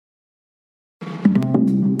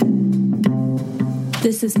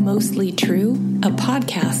This is Mostly True, a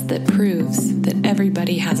podcast that proves that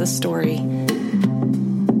everybody has a story.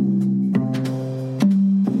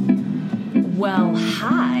 Well,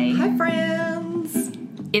 hi. Hi, friends.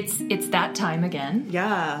 It's that time again.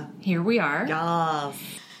 Yeah. Here we are. Yeah.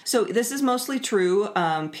 So this is Mostly True,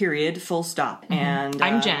 period, full stop. Mm-hmm. And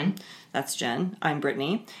I'm Jen. That's Jen. I'm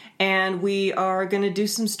Brittany. And we are going to do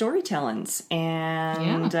some storytellings.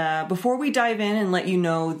 And before we dive in and let you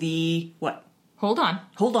know the... What? Hold on.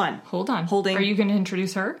 Holding. Are you going to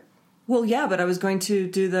introduce her? Well, yeah, but I was going to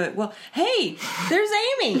do the... Well, hey, there's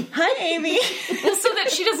Amy. Hi, Amy. Well, so that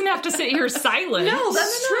she doesn't have to sit here silent. No,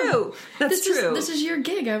 that's true. That's true. This is your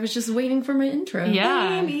gig. I was just waiting for my intro.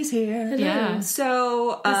 Yeah. Amy's here. Hello. Yeah.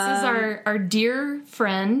 So... This is our dear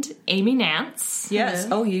friend, Amy Nance. Yes.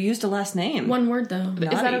 Hello. Oh, you used a last name. One word, though. Is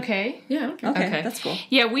that okay? Yeah, okay. Okay, that's cool.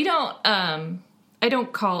 Yeah, we don't... I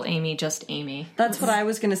don't call Amy just Amy. That's what I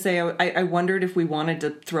was going to say. I wondered if we wanted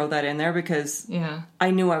to throw that in there because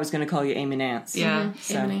I knew I was going to call you Amy Nance. Yeah. Mm-hmm.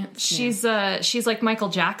 So, Amy Nance. She's like Michael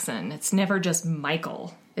Jackson. It's never just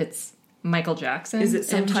Michael. It's Michael Jackson. Is it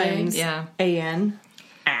sometimes Yeah. A-N?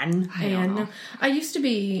 Anne? I don't know. I used to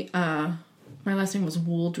be, my last name was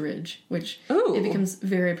Wooldridge, which Ooh. it becomes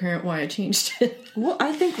very apparent why I changed it. Well,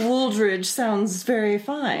 I think Wooldridge sounds very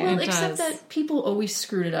fine. Well, It except does. that people always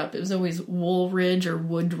screwed it up. It was always Woolridge or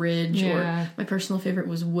Woodridge, Yeah. or my personal favorite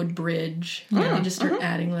was Woodbridge. And they just start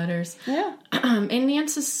adding letters. Yeah. And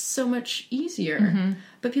Nance is so much easier. Mm-hmm.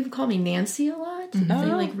 But people call me Nancy a lot. If they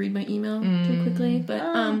like read my email too quickly.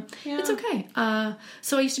 But it's okay.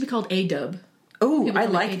 So I used to be called A-Dub. Oh, People I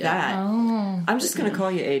call me like A-Dub. that. Oh. I'm just going to call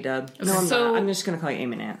you A-Dub. No, I'm So- not. I'm just going to call you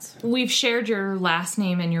Amy Nance. We've shared your last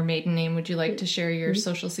name and your maiden name. Would you like to share your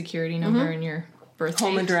social security number and your birth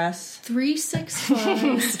Home date? address.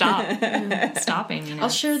 365. Stop. Stop, Amy. I'll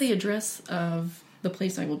share the address of the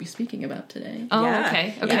place I will be speaking about today. Oh, Yeah.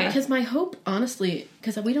 okay. Yeah, Okay. because my hope, honestly,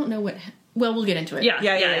 because we don't know what... Well, we'll get into it. Yeah.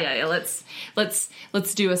 Yeah.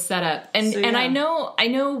 Let's do a setup. And So, and yeah. I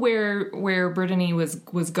know where Brittany was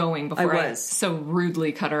going before I was. so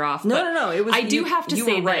rudely cut her off. No, but no. It was. I do have to you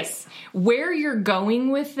say were right. this. Where you're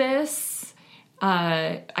going with this,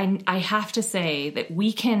 I have to say that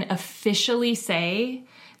we can officially say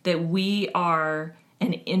that we are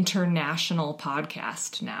an international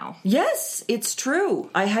podcast now. Yes, it's true.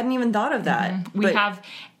 I hadn't even thought of that. We But- have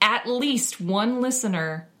at least one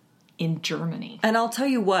listener in Germany. And I'll tell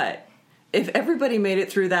you what, if everybody made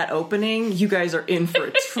it through that opening, you guys are in for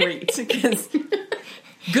a treat. Because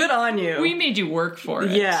good on you. We made you work for it.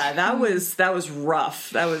 Yeah, that was rough.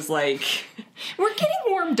 That was like... We're getting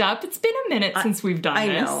warmed up. It's been a minute since we've done I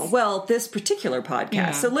this. know. Well, this particular podcast.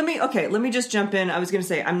 Yeah. So let me just jump in. I was going to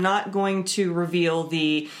say, I'm not going to reveal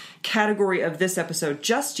the category of this episode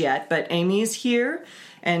just yet, but Amy is here,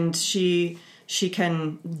 and she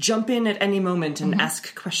can jump in at any moment and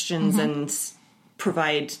ask questions and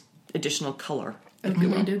provide additional color.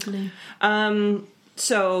 Oogly doogly.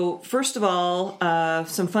 So, first of all,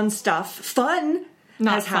 some fun stuff. Fun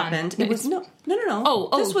Not has fun. happened. It was no.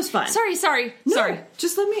 Oh, this was fun. Sorry. No,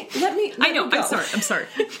 just let me. I know. me go. I'm sorry.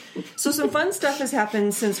 So some fun stuff has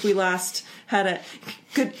happened since we last had a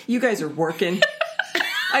good. You guys are working.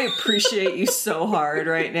 I appreciate you so hard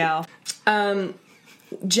right now.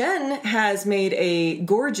 Jen has made a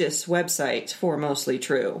gorgeous website for Mostly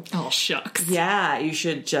True. Oh, shucks. Yeah, you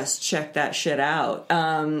should just check that shit out.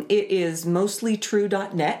 It is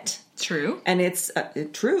mostlytrue.net. True. And it's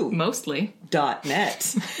true.net. Mostly.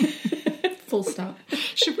 Full stop.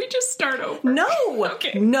 Should we just start over? No!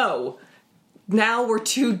 Okay. No. Now we're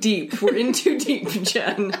too deep. We're in too deep,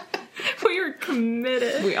 Jen. We are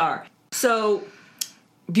committed. We are. So,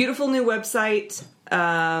 beautiful new website,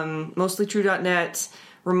 mostlytrue.net.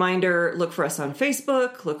 Reminder, look for us on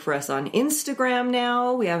Facebook. Look for us on Instagram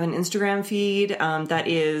now. We have an Instagram feed. That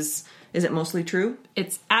is it Mostly True?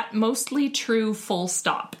 It's at Mostly True full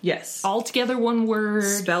stop. Yes. All together one word.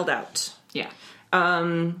 Spelled out. Yeah.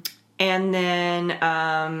 And then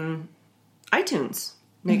iTunes.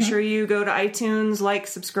 Make sure you go to iTunes, like,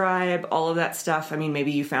 subscribe, all of that stuff. I mean,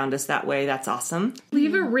 maybe you found us that way. That's awesome.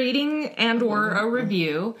 Leave a rating and or a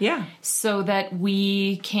review. Yeah. So that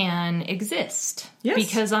we can exist. Yes.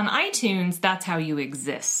 Because on iTunes, that's how you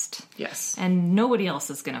exist. Yes. And nobody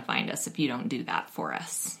else is going to find us if you don't do that for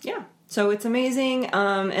us. Yeah. So it's amazing.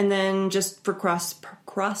 And then just for cross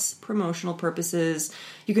promotional purposes,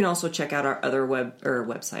 you can also check out our other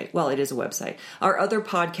website. Well, it is a website. Our other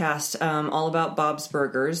podcast, all about Bob's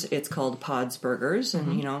Burgers. It's called Pod's Burgers.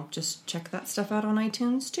 And, just check that stuff out on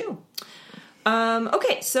iTunes too.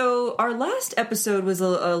 Okay, so our last episode was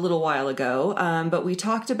a little while ago, but we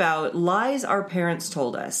talked about lies our parents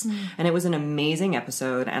told us. And it was an amazing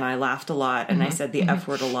episode, and I laughed a lot, and I said the F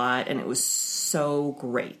word a lot, and it was so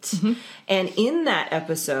great. And in that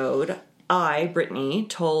episode, Brittany,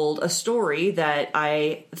 told a story that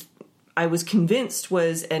I was convinced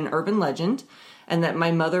was an urban legend, and that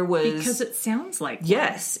my mother was... Because it sounds like one.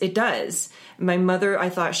 Yes, it does. My mother, I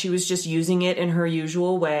thought she was just using it in her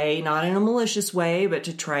usual way, not in a malicious way, but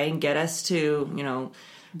to try and get us to,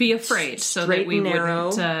 be afraid so that we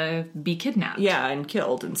wouldn't be kidnapped. Yeah, and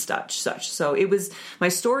killed and such. So my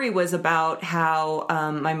story was about how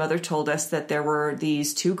my mother told us that there were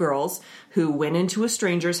these two girls who went into a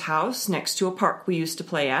stranger's house next to a park we used to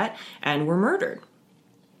play at and were murdered.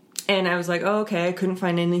 And I was like, oh, okay, I couldn't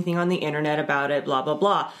find anything on the internet about it, blah, blah,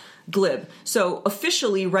 blah. Glib. So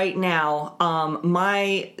officially right now,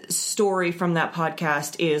 my story from that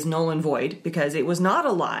podcast is null and void because it was not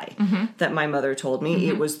a lie that my mother told me.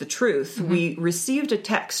 It was the truth. We received a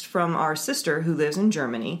text from our sister who lives in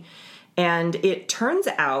Germany, and it turns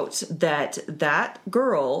out that that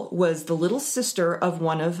girl was the little sister of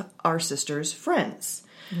one of our sister's friends.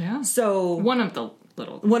 Yeah. So One of the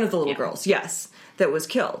little girls, yes, that was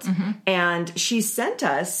killed. And she sent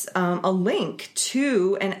us a link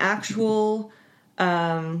to an actual,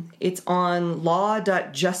 it's on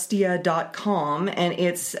law.justia.com, and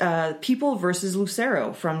it's People versus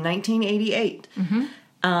Lucero from 1988.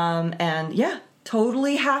 And yeah,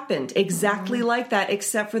 totally happened. Exactly like that,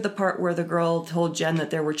 except for the part where the girl told Jen that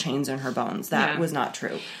there were chains in her bones. That was not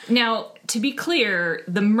true. Now, to be clear,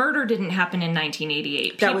 the murder didn't happen in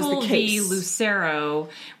 1988. That was the case. v. Lucero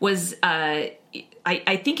was...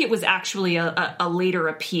 I think it was actually a later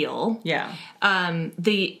appeal. Yeah.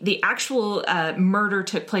 The actual murder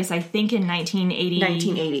took place, I think, in 1980.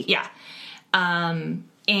 1980. Yeah.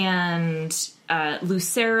 And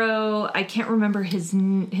Lucero, I can't remember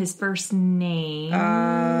his first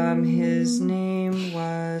name. His name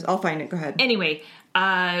was... I'll find it. Go ahead. Anyway,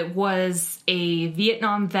 was a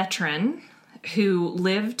Vietnam veteran who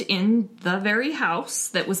lived in the very house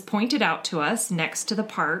that was pointed out to us next to the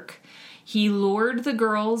park. He lured the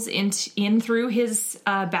girls in through his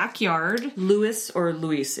backyard. Louis or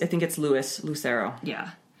Luis. I think it's Louis Lucero.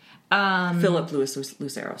 Yeah. Philip Louis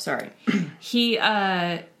Lucero. Sorry. He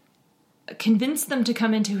convinced them to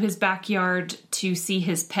come into his backyard to see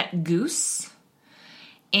his pet goose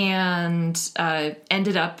and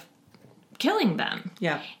ended up killing them.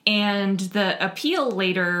 Yeah. And the appeal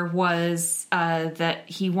later was that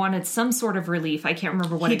he wanted some sort of relief. I can't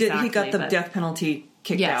remember what exactly. He got the death penalty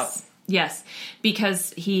kicked out. Yes,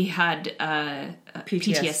 because he had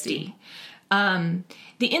PTSD. The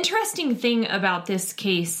interesting thing about this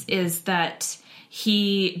case is that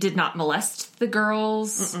he did not molest the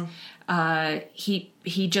girls.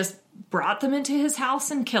 He just brought them into his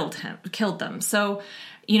house and killed them. So,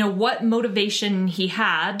 what motivation he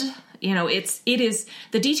had, it is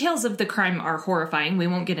the details of the crime are horrifying. We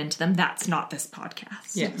won't get into them. That's not this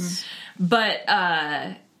podcast. Yes. But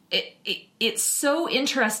it's so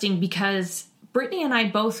interesting because Brittany and I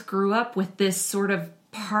both grew up with this sort of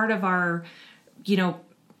part of our,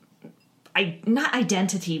 not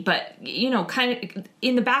identity, but, kind of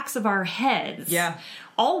in the backs of our heads. Yeah.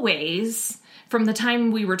 Always from the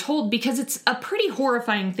time we were told, because it's a pretty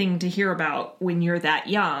horrifying thing to hear about when you're that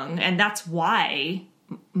young. And that's why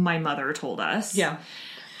my mother told us. Yeah.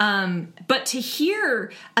 But to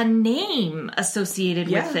hear a name associated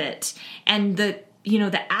with it and the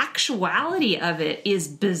actuality of it is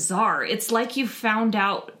bizarre. It's like you found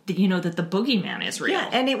out, that the boogeyman is real. Yeah,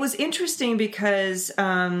 and it was interesting because,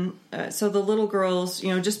 so the little girls,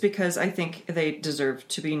 just because I think they deserve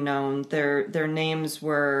to be known, their names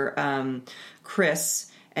were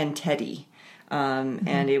Chris and Teddy.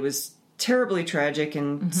 And it was terribly tragic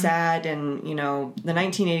and sad. And, the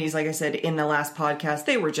 1980s, like I said, in the last podcast,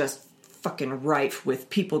 they were just fucking rife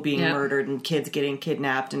with people being murdered and kids getting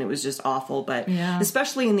kidnapped, and it was just awful. But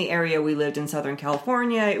especially in the area we lived in, Southern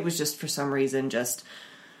California, it was just for some reason just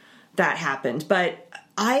that happened. But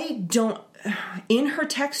in her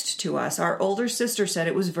text to us, our older sister said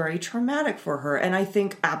it was very traumatic for her, and I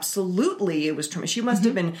think absolutely it was traumatic. She must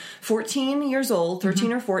have been 14 years old,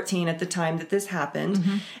 13 or 14 at the time that this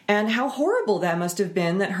happened, and how horrible that must have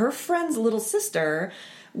been that her friend's little sister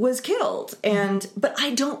was killed. But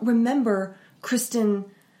I don't remember Kristen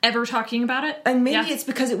ever talking about it. And maybe it's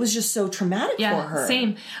because it was just so traumatic for her.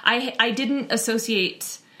 Same. I didn't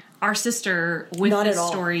associate our sister with this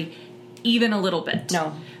story even a little bit.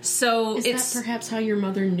 No. So Is that perhaps how your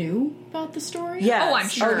mother knew about the story? Yes. Oh, I'm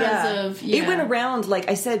sure. It went around, like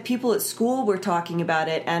I said, people at school were talking about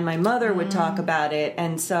it, and my mother would talk about it,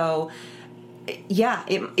 and so, yeah,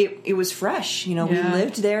 it was fresh. You know, we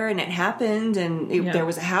lived there, and it happened, and there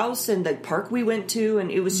was a house and the park we went to,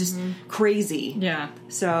 and it was just crazy. Yeah.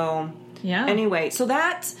 So... Yeah. Anyway, so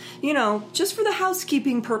that, you know, just for the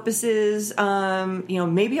housekeeping purposes, you know,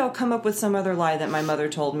 maybe I'll come up with some other lie that my mother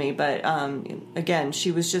told me. But, again,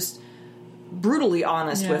 she was just brutally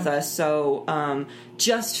honest with us. So,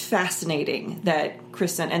 just fascinating that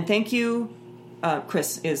Chris sent. And thank you.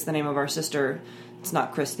 Chris is the name of our sister. It's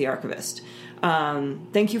not Chris, the archivist.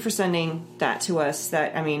 Thank you for sending that to us.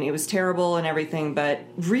 That, I mean, it was terrible and everything, but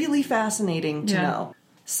really fascinating to know.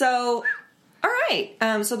 So... All right,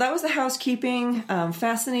 so that was the housekeeping.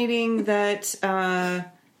 Fascinating that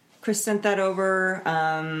Chris sent that over.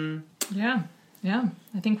 Yeah,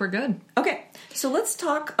 I think we're good. Okay, so let's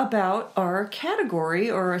talk about our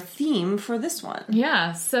category or our theme for this one.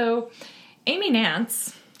 Yeah, so Amy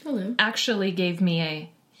Nance Hello. actually gave me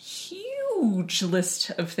a huge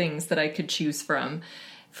list of things that I could choose from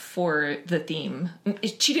for the theme.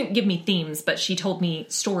 She didn't give me themes, but she told me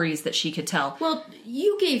stories that she could tell. Well,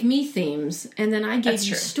 you gave me themes, and then I gave That's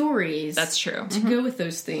you true. stories. That's true. To go with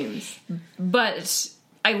those themes. But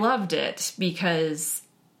I loved it because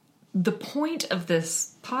the point of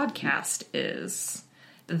this podcast is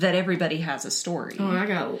that everybody has a story. Oh,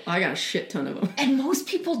 I got a shit ton of them. And most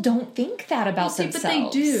people don't think that about themselves. But they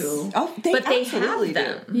do. Oh, But they absolutely have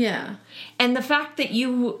them. do. Yeah. And the fact that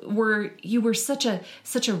you were such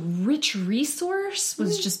a rich resource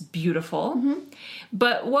was just beautiful.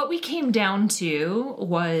 But what we came down to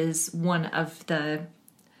was one of the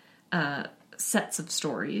sets of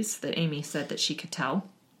stories that Amy said that she could tell.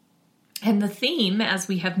 And the theme, as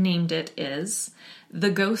we have named it, is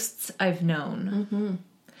The Ghosts I've Known.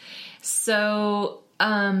 So,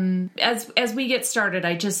 as we get started,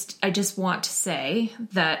 I just want to say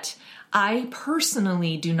that I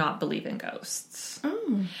personally do not believe in ghosts.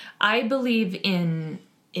 I believe in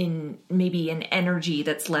maybe an energy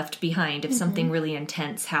that's left behind if something really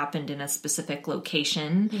intense happened in a specific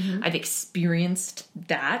location. I've experienced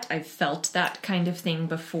that. I've felt that kind of thing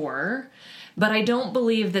before. But I don't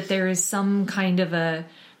believe that there is some kind of a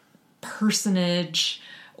personage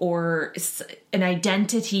or an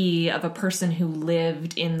identity of a person who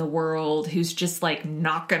lived in the world who's just like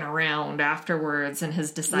knocking around afterwards and has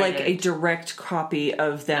decided. Like a direct copy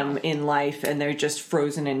of them in life, and they're just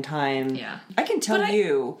frozen in time. Yeah. I can tell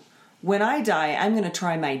you, when I die, I'm going to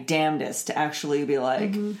try my damnedest to actually be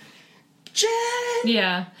like, Jen!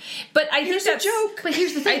 Yeah. But I Here's think a that's... joke. But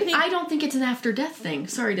here's the thing. I I don't think it's an after-death thing.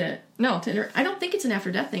 Sorry to... No. I don't think it's an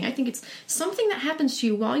after-death thing. I think it's something that happens to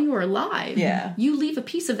you while you are alive. Yeah. You leave a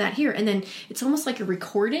piece of that here, and then it's almost like a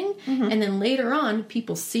recording, and then later on,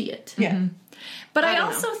 people see it. Yeah. But I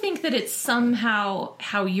don't also think that it's somehow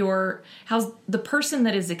how the person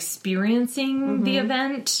that is experiencing the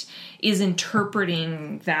event is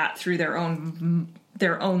interpreting that through their own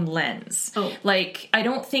lens. Oh. Like, I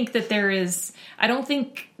don't think that there is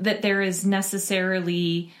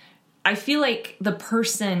necessarily, I feel like the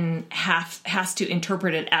person has to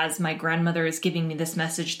interpret it as my grandmother is giving me this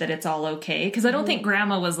message that it's all okay. Because I don't think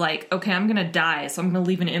grandma was like, okay, I'm going to die, so I'm going to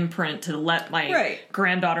leave an imprint to let my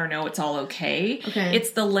granddaughter know it's all okay. It's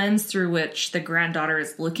the lens through which the granddaughter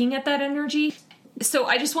is looking at that energy. So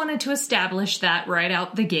I just wanted to establish that right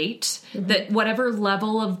out the gate, that whatever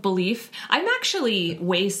level of belief, I'm actually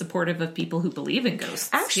way supportive of people who believe in ghosts,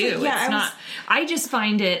 Actually, too. yeah, I just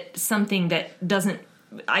find it something that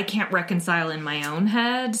I can't reconcile in my own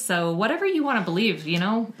head. So whatever you want to believe, it's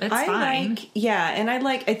fine.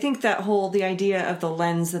 I think that the idea of the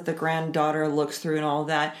lens that the granddaughter looks through and all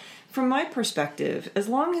that, from my perspective, as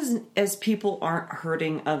long as people aren't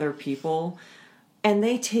hurting other people, and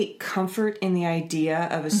they take comfort in the idea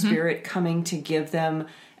of a spirit coming to give them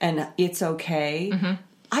an it's okay,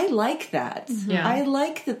 I like that. Yeah. I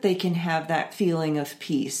like that they can have that feeling of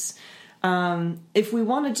peace. If we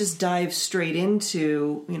want to just dive straight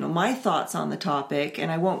into, my thoughts on the topic,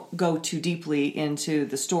 and I won't go too deeply into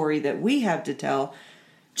the story that we have to tell,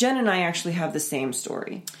 Jen and I actually have the same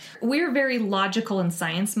story. We're very logical and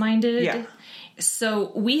science-minded. Yeah.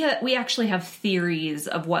 So we actually have theories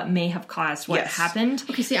of what may have caused what happened.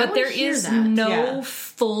 Okay, see, I but wanna there hear is that. no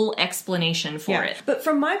full explanation for it. But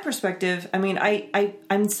from my perspective, I mean,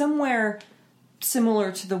 I'm somewhere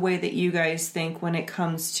similar to the way that you guys think when it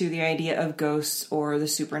comes to the idea of ghosts or the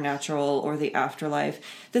supernatural or the afterlife.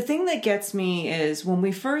 The thing that gets me is when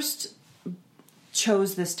we first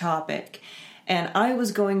chose this topic, And I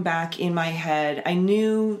was going back in my head. I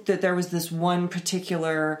knew that there was this one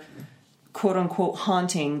particular quote unquote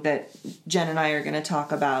haunting that Jen and I are going to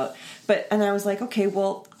talk about. And I was like, okay,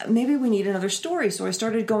 well, maybe we need another story. So I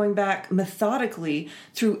started going back methodically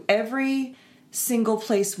through every single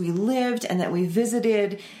place we lived and that we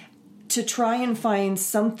visited to try and find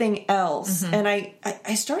something else. And I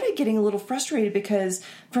started getting a little frustrated because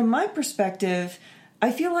from my perspective,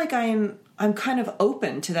 I feel like I'm kind of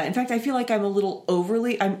open to that. In fact, I feel like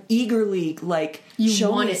I'm eagerly like,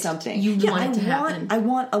 show me something. You want it to happen. I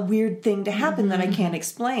want a weird thing to happen that I can't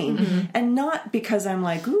explain. And not because I'm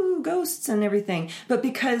like, ooh, ghosts and everything, but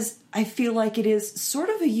because I feel like it is sort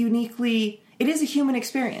of it is a human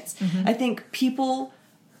experience. I think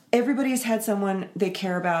everybody's had someone they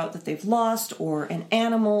care about that they've lost, or an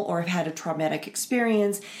animal, or have had a traumatic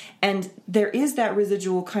experience. And there is that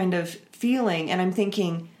residual kind of feeling. And I'm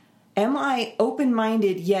thinking, am I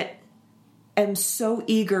open-minded yet am so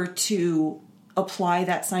eager to apply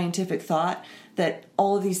that scientific thought that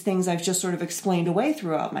all of these things I've just sort of explained away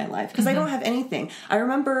throughout my life? Because I don't have anything. I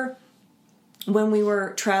remember when we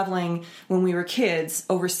were traveling, when we were kids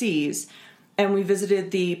overseas, and we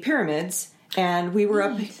visited the pyramids, and we were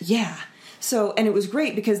up... Yeah. So, and it was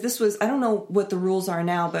great because this was, I don't know what the rules are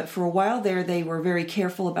now, but for a while there, they were very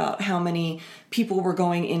careful about how many people were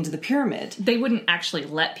going into the pyramid. They wouldn't actually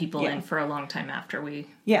let people in for a long time after we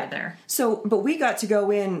were there. So, but we got to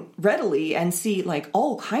go in readily and see like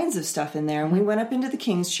all kinds of stuff in there. And we went up into the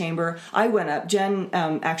King's Chamber. I went up. Jen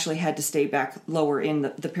actually had to stay back lower in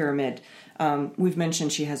the pyramid. We've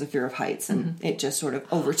mentioned she has a fear of heights, and it just sort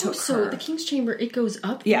of overtook her. So the King's Chamber, it goes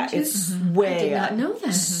up? Yeah, it's way I did not up. know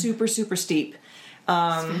that. Super, super steep.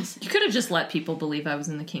 You could have just let people believe I was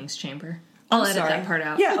in the King's Chamber. I'll edit that part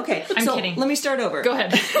out. Yeah, okay. I'm kidding. Let me start over. Go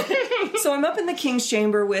ahead. So I'm up in the King's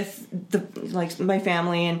Chamber with my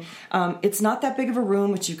family, and it's not that big of a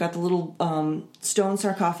room, but you've got the little stone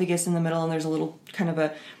sarcophagus in the middle, and there's a little kind of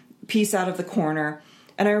a piece out of the corner.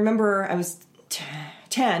 And I remember I was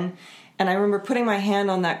 10, and I remember putting my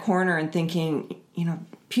hand on that corner and thinking,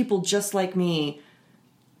 people just like me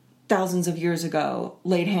thousands of years ago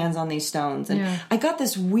laid hands on these stones. And I got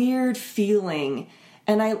this weird feeling.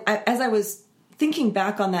 And I as I was thinking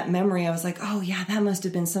back on that memory, I was like, oh yeah, that must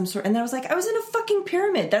have been some sort. And then I was like, I was in a fucking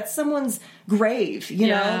pyramid. That's someone's grave, you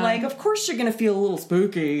know? Like, of course you're going to feel a little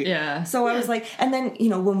spooky. Yeah. So I was like, and then,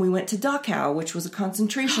 when we went to Dachau, which was a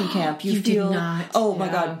concentration camp, you feel, did not. Oh my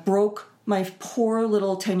God, broke my poor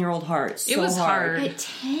little 10-year-old heart so it was hard. At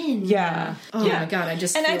 10? Yeah. Oh my God, I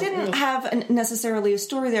just And feel I didn't have necessarily a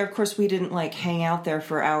story there. Of course, we didn't like hang out there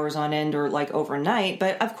for hours on end or like overnight.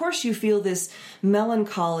 But of course, you feel this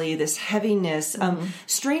melancholy, this heaviness,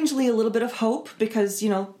 strangely a little bit of hope because,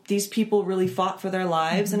 these people really fought for their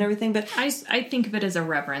lives and everything. But I think of it as a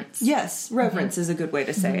reverence. Yes, reverence is a good way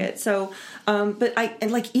to say it. So, but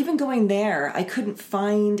even going there, I couldn't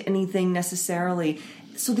find anything necessarily.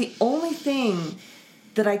 So the only thing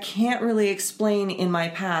that I can't really explain in my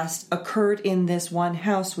past occurred in this one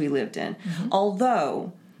house we lived in.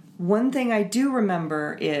 Although, one thing I do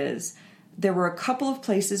remember is there were a couple of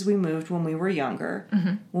places we moved when we were younger.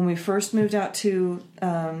 When we first moved out to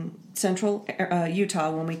central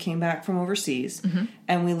Utah, when we came back from overseas,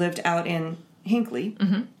 and we lived out in Hinckley,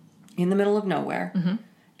 in the middle of nowhere.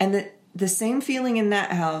 And the same feeling in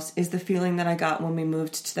that house is the feeling that I got when we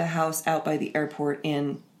moved to the house out by the airport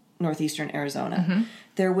in northeastern Arizona.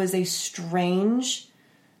 There was a strange,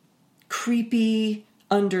 creepy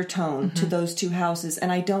undertone to those two houses,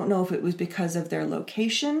 and I don't know if it was because of their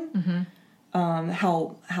location,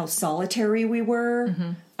 how solitary we were.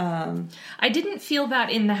 I didn't feel that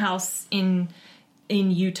in the house in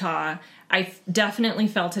Utah. I definitely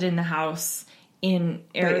felt it in the house in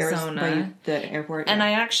Arizona. By the airport. And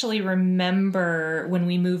I actually remember when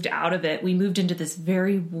we moved out of it, we moved into this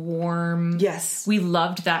very warm... Yes. We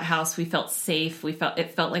loved that house. We felt safe.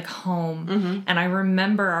 It felt like home. And I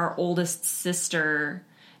remember our oldest sister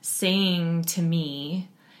saying to me,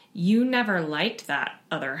 "You never liked that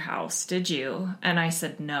other house, did you?" And I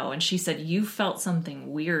said, "No." And she said, "You felt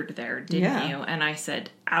something weird there, didn't you?" And I said,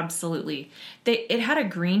 "Absolutely." It had a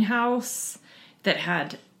greenhouse that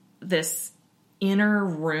had this inner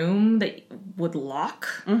room that would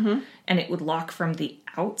lock, and it would lock from the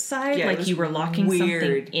outside, like you were locking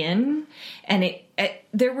something in. And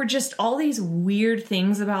there were just all these weird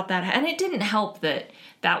things about that. And it didn't help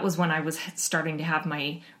that was when I was starting to have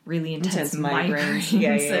my really intense migraines.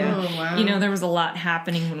 And, there was a lot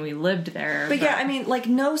happening when we lived there. But yeah, I mean, like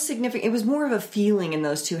no significant, it was more of a feeling in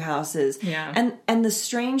those two houses. Yeah. And the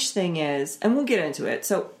strange thing is, and we'll get into it.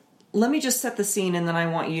 So let me just set the scene, and then I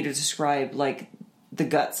want you to describe, like, the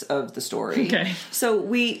guts of the story. Okay. So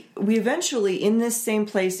we eventually, in this same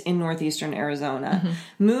place in northeastern Arizona,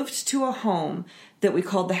 moved to a home that we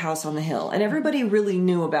called the House on the Hill. And everybody really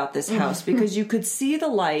knew about this house because you could see the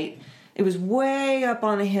light. It was way up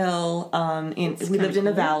on a hill. We lived in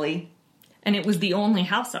a valley. And it was the only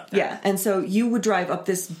house up there. Yeah, and so you would drive up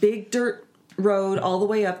this big dirt road all the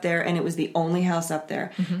way up there, and it was the only house up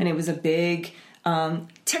there. And it was a big,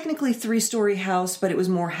 technically 3-story house, but it was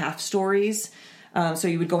more half stories. So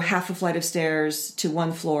you would go half a flight of stairs to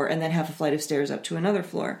one floor, and then half a flight of stairs up to another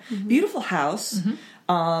floor. Beautiful house.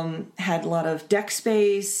 Had a lot of deck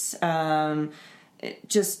space.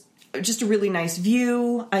 Just a really nice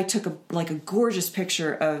view. I took a gorgeous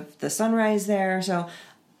picture of the sunrise there. So,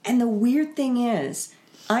 and the weird thing is,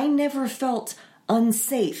 I never felt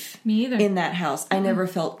unsafe. Me either. In that house. I never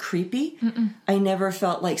felt creepy. I never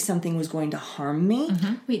felt like something was going to harm me.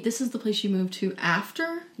 Wait, this is the place you moved to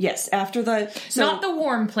after? Yes, after the... Not the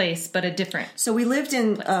warm place, but a different. So we lived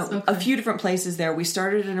in a few different places there. We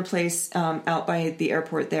started in a place out by the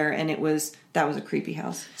airport there, and that was a creepy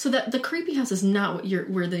house. So the creepy house is not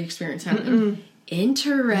where the experience happened.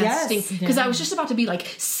 Interesting. Because I was just about to be like,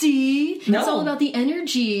 see? It's all about the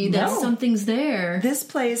energy that something's there. This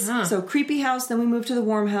place, so creepy house, then we moved to the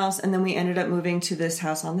warm house, and then we ended up moving to this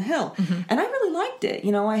house on the hill. And I really liked it.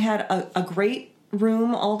 You know, I had a great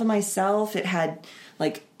room all to myself. It had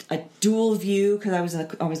like a dual view because I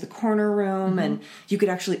was the corner room, and you could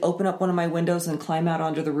actually open up one of my windows and climb out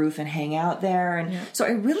onto the roof and hang out there. And so I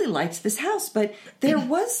really liked this house, but there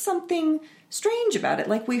was something strange about it.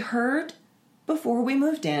 Like we heard before we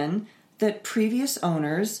moved in that previous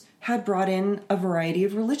owners had brought in a variety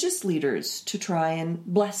of religious leaders to try and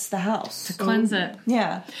bless the house. To cleanse it.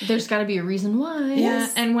 Yeah. There's got to be a reason why. Yeah,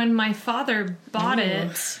 and when my father bought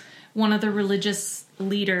it, one of the religious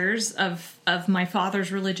leaders of my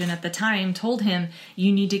father's religion at the time told him,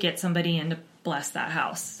 you need to get somebody in to bless that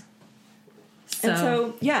house. And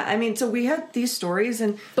so, yeah, I mean, so we had these stories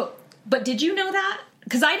and... But did you know that?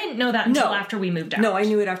 Because I didn't know that until after we moved out. No, I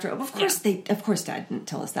knew it after. Of course, Dad didn't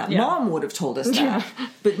tell us that. Yeah. Mom would have told us that,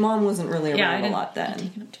 but Mom wasn't really around a lot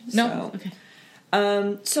then. No. Okay.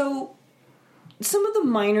 So some of the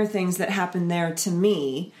minor things that happened there to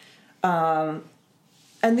me, and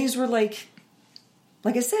these were like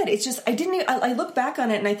I said, it's just I look back on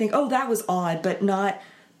it and I think, oh, that was odd, but not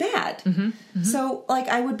bad. So like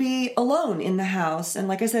I would be alone in the house, and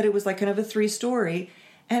like I said, it was like kind of a 3-story,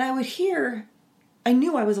 and I would hear. I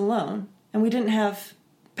knew I was alone, and we didn't have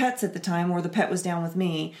pets at the time, or the pet was down with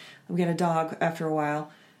me. We had a dog after a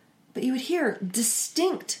while. But you would hear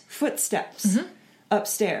distinct footsteps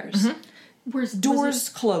upstairs. Doors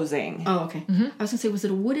closing. Oh, okay. I was going to say, was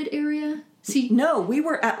it a wooded area? See, no, we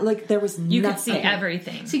were at, like, there was you nothing. could see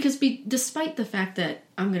everything. See, because despite the fact that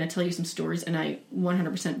I'm going to tell you some stories, and I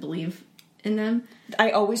 100% believe in them,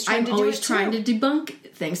 I'm always trying to debunk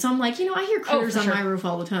things. So I'm like, I hear critters on my roof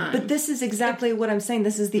all the time. But this is exactly what I'm saying.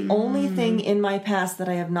 This is the only thing in my past that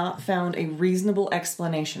I have not found a reasonable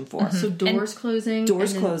explanation for. So doors closing,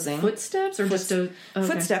 footsteps, or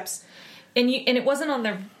footsteps, and it wasn't on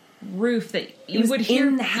the roof that you would hear.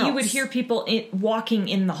 In the house. You would hear people walking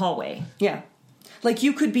in the hallway. Yeah. Like,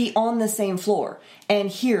 you could be on the same floor and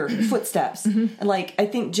hear footsteps. Like, I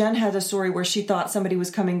think Jen had a story where she thought somebody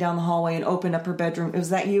was coming down the hallway and opened up her bedroom.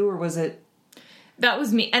 Was that you, or was it... That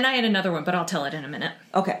was me. And I had another one, but I'll tell it in a minute.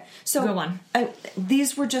 Okay. So, go on.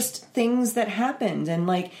 These were just things that happened. And,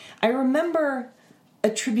 like, I remember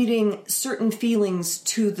attributing certain feelings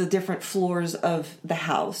to the different floors of the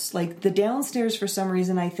house. Like, the downstairs, for some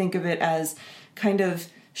reason, I think of it as kind of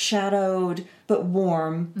shadowed but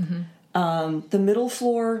warm. The middle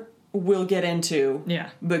floor we'll get into. Yeah.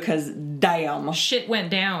 Because damn. Shit went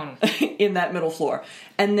down. In that middle floor.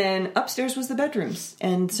 And then upstairs was the bedrooms.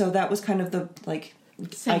 And so that was kind of the, like,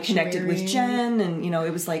 sanctuary. I connected with Jen, and,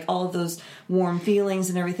 it was like all of those warm feelings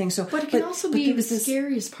and everything. So, but it can also be the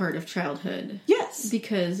scariest part of childhood. Yes.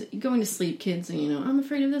 Because going to sleep, kids, and, I'm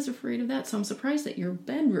afraid of this, afraid of that, so I'm surprised at your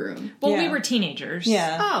bedroom. Well, we were teenagers.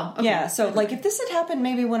 Yeah. Oh, okay. Yeah, so, like, if this had happened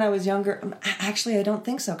maybe when I was younger, actually, I don't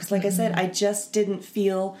think so. Because, like I said, I just didn't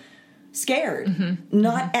feel scared.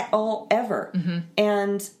 Not at all, ever.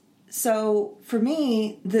 And so, for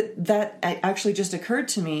me, that actually just occurred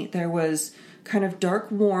to me. There was kind of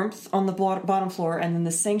dark warmth on the bottom floor, and then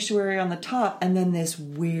the sanctuary on the top, and then this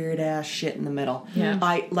weird ass shit in the middle. Yeah.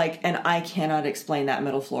 I cannot explain that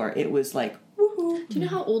middle floor. It was like, woohoo. Do you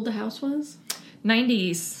know how old the house was?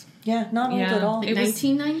 90s. Yeah, not old at all. Like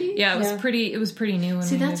 1990? Yeah, it was pretty new when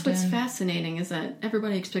See, we that's moved what's in. fascinating, is that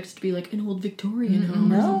everybody expects it to be like an old Victorian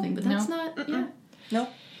home or something, but that's not. Nope.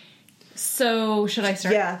 So should I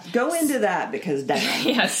start? Yeah, go into that because damn.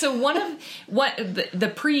 Yeah. So one of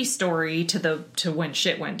the pre-story to when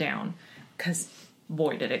shit went down, because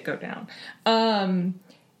boy did it go down.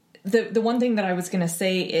 The one thing that I was going to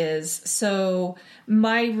say is, so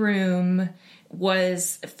my room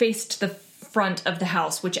faced the front of the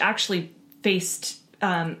house, which actually faced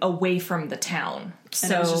away from the town. So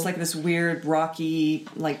And it was just like this weird rocky,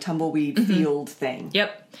 like tumbleweed field thing.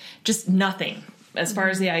 Yep, just nothing as far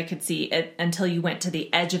as the eye could see until you went to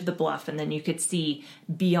the edge of the bluff, and then you could see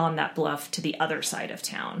beyond that bluff to the other side of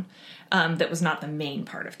town. That was not the main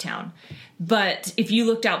part of town. But if you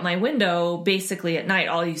looked out my window, basically at night,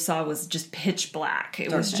 all you saw was just pitch black.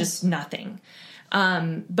 It was just nothing.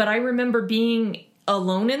 But I remember being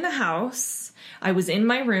alone in the house. I was in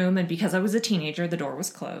my room, and because I was a teenager, the door was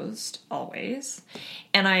closed, always.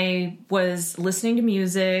 And I was listening to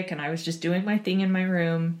music, and I was just doing my thing in my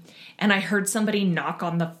room, and I heard somebody knock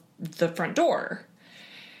on the front door.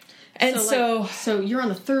 And so you're on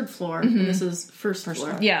the third floor, and this is first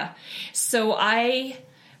floor. Yeah. So I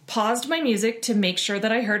paused my music to make sure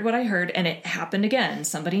that I heard what I heard, and it happened again.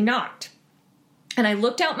 Somebody knocked. And I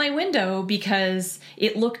looked out my window because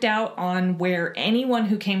it looked out on where anyone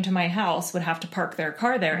who came to my house would have to park their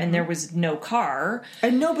car there, and there was no car.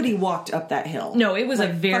 And nobody walked up that hill. No, it was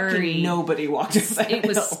like, fucking nobody walked up that hill. It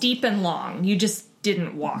was steep and long. You just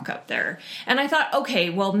didn't walk up there. And I thought, okay,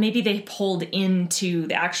 well, maybe they pulled into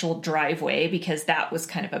the actual driveway because that was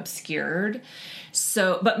kind of obscured.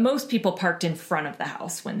 So, but most people parked in front of the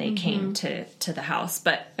house when they came to the house.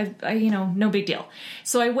 But, I no big deal.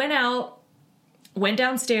 So I went out, went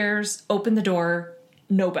downstairs, opened the door,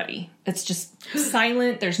 nobody. It's just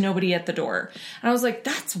silent. There's nobody at the door. And I was like,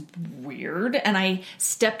 that's weird. And I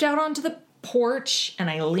stepped out onto the porch, and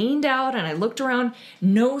I leaned out, and I looked around.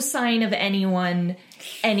 No sign of anyone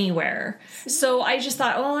anywhere. So I just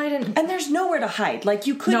thought, well, I didn't... And there's nowhere to hide. Like,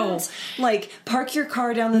 you couldn't, like, park your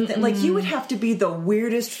car down the... Like, you would have to be the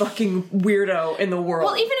weirdest fucking weirdo in the world.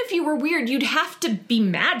 Well, even if you were weird, you'd have to be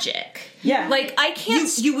magic. Yeah. Like, I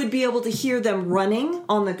can't... You would be able to hear them running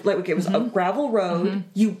on the... Like, it was a gravel road.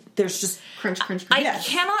 There's just... Crunch, crunch, crunch. I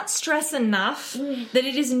cannot stress enough that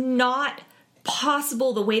it is not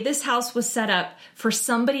possible, the way this house was set up, for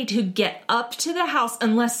somebody to get up to the house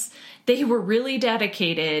unless they were really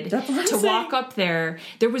dedicated to walk up there.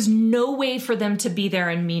 There was no way for them to be there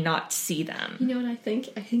and me not see them. You know what I think?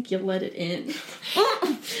 I think you let it in.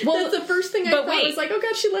 Well, that's the first thing I thought. Was like, oh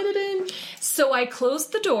God, she let it in. So I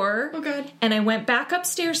closed the door. Oh God. And I went back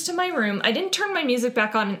upstairs to my room. I didn't turn my music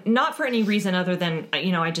back on, not for any reason other than,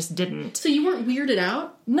 I just didn't. So you weren't weirded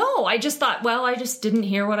out? No, I just thought, well, I just didn't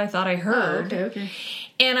hear what I thought I heard. Oh, okay.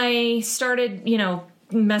 And I started,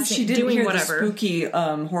 messing, she didn't doing hear whatever. The spooky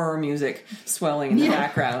horror music swelling in the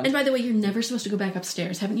background. And by the way, you're never supposed to go back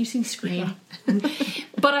upstairs. Haven't you seen Scream?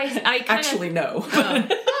 But I kind of... Actually, no.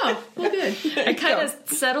 Oh, well, good. I kind of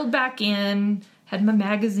settled back in, had my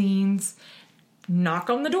magazines, knock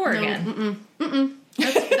on the door again.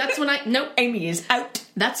 That's when I... Nope. Amy is out.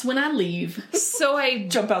 That's when I leave. So I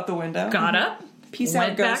Jump out the window. got up, Peace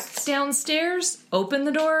went out, back ghosts. downstairs, opened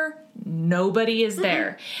the door, nobody is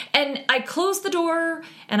there. And I closed the door,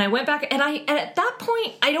 and I went back, and at that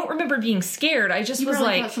point, I don't remember being scared. I just was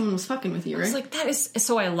like... thought someone was fucking with you, right? I was like, that is...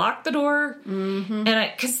 So I locked the door, and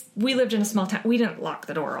because we lived in a small town, we didn't lock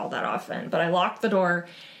the door all that often, but I locked the door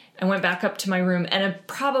and went back up to my room, and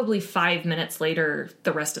probably 5 minutes later,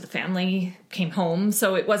 the rest of the family came home,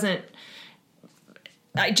 so it wasn't...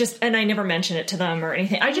 and I never mentioned it to them or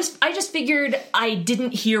anything. I just figured I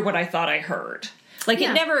didn't hear what I thought I heard. Like,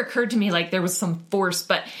 it never occurred to me like there was some force,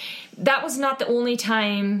 but that was not the only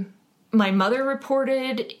time. My mother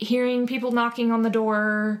reported hearing people knocking on the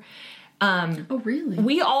door. Oh, really?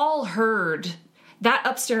 We all heard that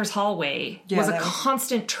upstairs hallway was a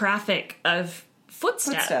constant traffic of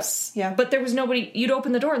footsteps. Yeah. But there was nobody. You'd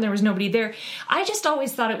open the door and there was nobody there. I just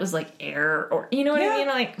always thought it was like air, or you know what I mean?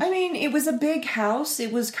 Like, I mean, it was a big house.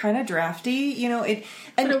 It was kind of drafty,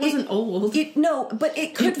 But it wasn't old. But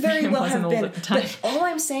it could very well have been. At the time. But all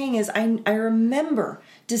I'm saying is, I remember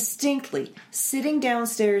distinctly sitting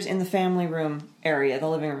downstairs in the family room area, the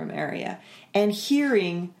living room area, and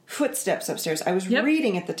hearing footsteps upstairs. I was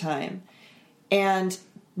reading at the time, and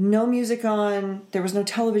no music on. There was no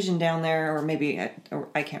television down there, or maybe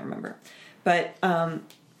I can't remember. But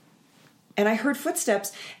and I heard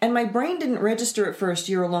footsteps, and my brain didn't register at first.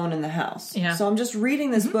 You're alone in the house, so I'm just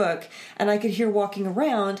reading this book, and I could hear walking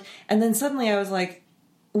around, and then suddenly I was like,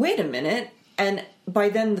 "Wait a minute!" And by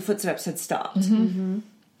then the footsteps had stopped.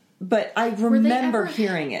 but I remember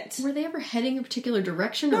hearing it. Were they ever heading a particular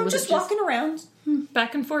direction? No, or was just it walking around.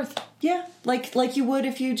 Back and forth. Yeah, like you would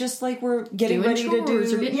if you just like were getting doing ready to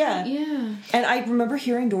chores do. or getting, yeah. And I remember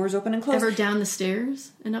hearing doors open and close. Ever down the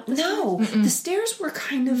stairs and up the stairs? No, the stairs were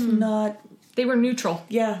kind of not. They were neutral.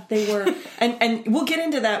 Yeah, they were, and we'll get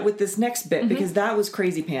into that with this next bit because that was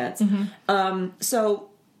crazy pants. So,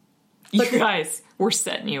 But you guys, we're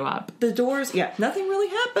setting you up. The doors, nothing really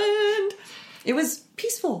happened. It was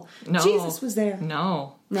peaceful. No. Jesus was there.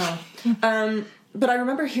 No. But I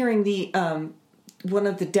remember hearing the one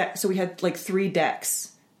of the decks. So we had like 3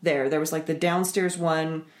 decks there. There was like the downstairs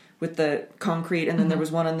one with the concrete, and then there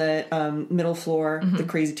was one on the middle floor, the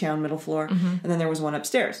Crazy Town middle floor, and then there was one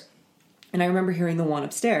upstairs. And I remember hearing the one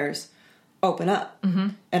upstairs open up,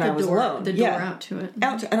 and I was alone. The door out to it.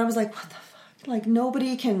 And I was like, what the fuck? Like,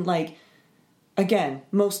 nobody can, like, again,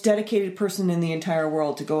 most dedicated person in the entire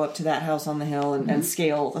world to go up to that house on the hill and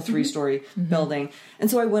scale a 3-story building. And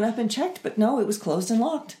so I went up and checked, but no, it was closed and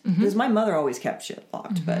locked. Because my mother always kept shit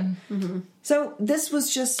locked. But so this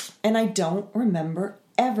was just, and I don't remember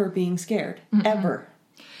ever being scared. Ever.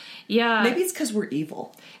 Yeah. Maybe it's because we're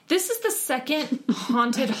evil. This is the second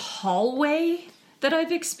haunted hallway that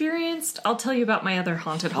I've experienced. I'll tell you about my other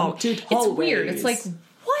haunted hallway. It's weird. It's like,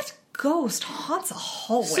 what ghost haunts a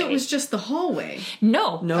hallway? So it was just the hallway?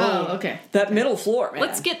 No. Oh, okay. That middle floor, man.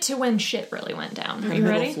 Let's get to when shit really went down. Are you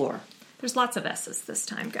middle ready? floor. There's lots of S's this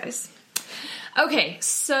time, guys. Okay,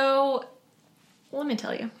 so let me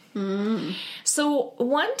tell you. So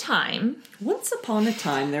one time... Once upon a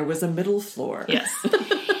time, there was a middle floor. Yes.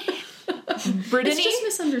 Brittany, It's just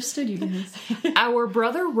misunderstood, you guys. our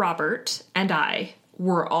brother Robert, and I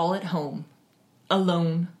were all at home,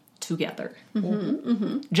 alone, together.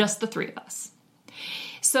 Just the 3 of us.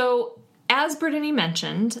 So, as Brittany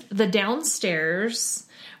mentioned, the downstairs,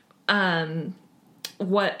 it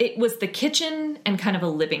was the kitchen and kind of a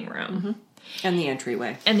living room. And the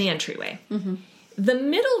entryway. The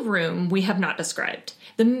middle room we have not described.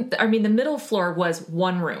 The middle floor was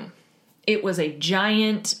one room. It was a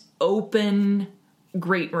giant, open,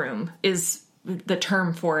 great room is the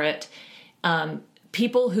term for it.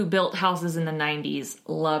 People who built houses in the 90s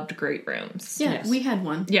loved great rooms. Yeah, Yes. we had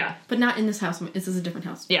one. Yeah. But not in this house. This is a different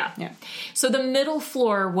house. Yeah. Yeah. So the middle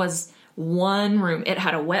floor was one room. It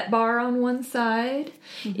had a wet bar on one side.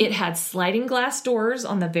 It had sliding glass doors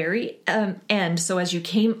on the very end. So as you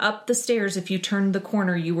came up the stairs, if you turned the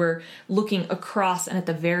corner, you were looking across, and at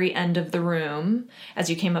the very end of the room, as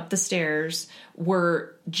you came up the stairs,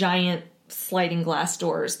 were giant sliding glass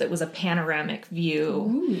doors that was a panoramic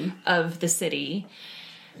view of the city.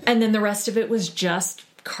 And then the rest of it was just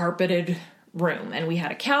carpeted room, and we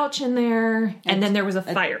had a couch in there, and then there was a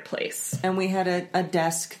fireplace. And we had a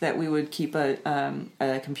desk that we would keep a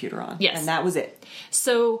computer on. Yes. And that was it.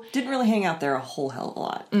 So Didn't really hang out there a whole hell of a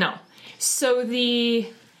lot. no. So the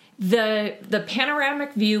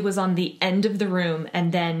panoramic view was on the end of the room,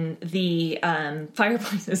 and then the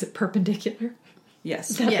fireplace, is it perpendicular?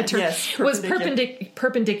 Yes. Yes, was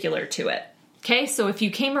perpendicular to it. Okay, so if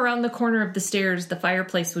you came around the corner of the stairs, the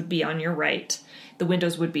fireplace would be on your right. The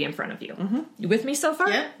windows would be in front of you. You with me so far?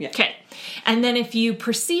 Yeah. Okay. And then if you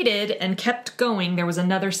proceeded and kept going, there was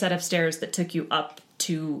another set of stairs that took you up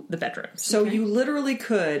to the bedrooms. So you literally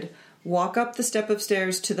could walk up the step of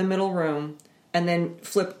stairs to the middle room and then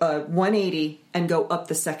flip a 180 and go up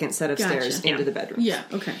the second set of stairs into Yeah. the bedroom. Yeah,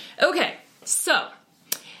 okay. Okay, so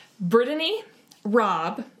Brittany,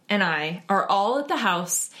 Rob, and I are all at the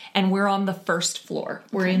house, and we're on the first floor.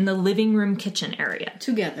 We're in the living room kitchen area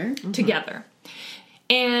Together. together.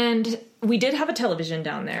 And we did have a television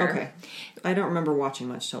down there. Okay. I don't remember watching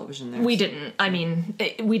much television there. We didn't. I mean,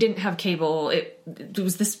 we didn't have cable. It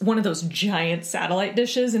was one of those giant satellite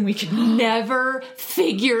dishes, and we could never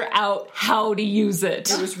figure out how to use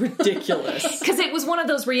it. It was ridiculous. Because it was one of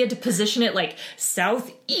those where you had to position it like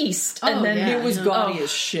southeast, and then yeah, It was I know. gaudy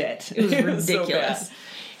as shit. It was so ridiculous. bad.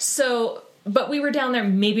 So, but we were down there.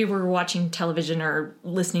 Maybe we were watching television or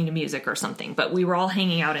listening to music or something. But we were all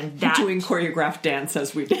hanging out in that, Doing choreographed dance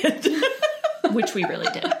as we did. which we really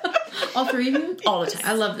did. All 3 of you? All the time.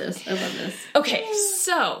 I love this. Okay,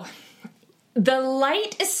 so the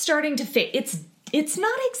light is starting to fade. It's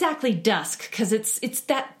not exactly dusk because it's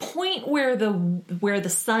that point where the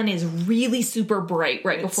sun is really super bright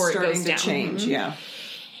right before it starting goes to down. change, yeah.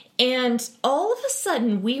 And all of a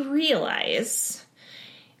sudden we realize,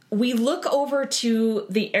 we look over to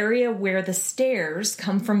the area where the stairs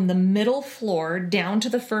come from the middle floor down to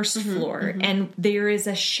the first floor, and there is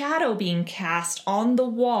a shadow being cast on the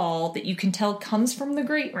wall that you can tell comes from the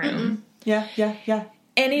great room. Yeah.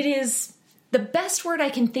 And it is the best word I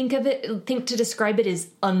can think to describe it is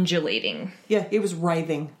undulating. Yeah, it was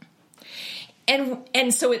writhing.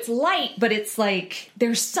 And so it's light, but it's like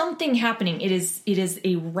there's something happening. It is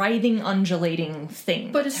a writhing, undulating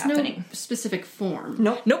thing. But it's happening. no specific form.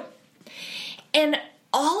 Nope. And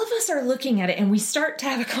all of us are looking at it, and we start to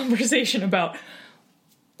have a conversation about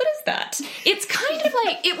what is that? It's kind of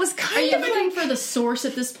like it was kind Are you of looking like for the source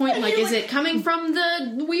at this point? Like, is it coming from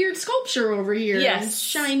the weird sculpture over here? Yes. And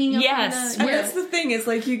shining up. Yes. In Well, that's the thing is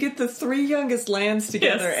like you get the three youngest lands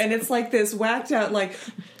together, Yes. and it's like this whacked out like,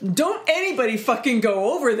 don't anybody fucking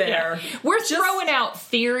go over there. we're throwing out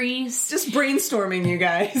theories. Just brainstorming, you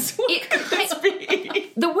guys. What It could this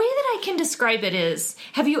be? The way that I can describe it is,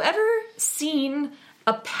 have you ever seen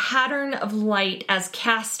a pattern of light as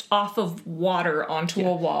cast off of water onto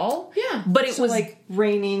a wall? Yeah. But it So was like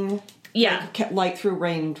raining. yeah. Like, light through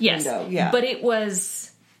rain Yes. window. Yeah. But it was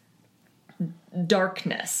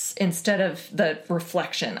darkness instead of the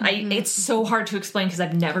reflection. It's so hard to explain because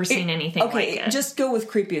I've never seen anything like it. just go with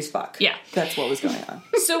creepy as fuck. Yeah. That's what was going on.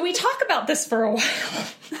 So we talk about this for a while.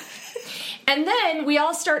 And then we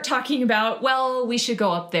all start talking about, well, we should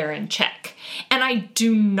go up there and check. And I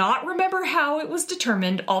do not remember how it was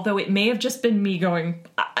determined, although it may have just been me going,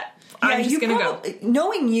 I'm just going to go.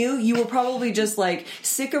 Knowing you were probably just like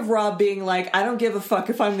sick of Rob being like, I don't give a fuck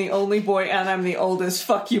if I'm the only boy and I'm the oldest.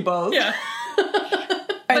 Fuck you both. Yeah. And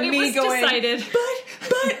But it me was going, decided.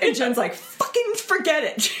 But, and Jen's like, fucking forget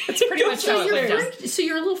it. It's pretty much how it went down. So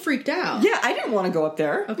you're a little freaked out. Yeah, I didn't want to go up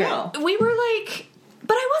there. Okay. No. We were like,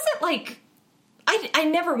 but I wasn't like, I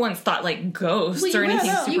never once thought like ghosts Well, or anything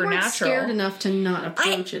You weren't supernatural. scared enough to not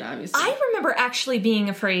approach it, obviously. I remember actually being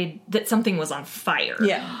afraid that something was on fire.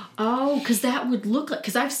 Yeah. Oh, because that would look like...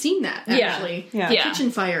 Because I've seen that, Yeah. actually. Yeah. Yeah.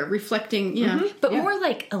 Kitchen fire reflecting... Yeah. But more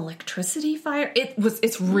like electricity fire.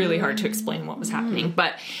 It's really hard to explain what was happening.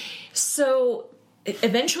 But so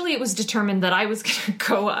eventually it was determined that I was going to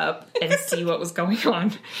go up and see what was going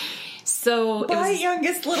on. So My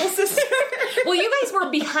youngest little sister. well, you guys were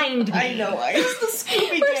behind me. I know. I was the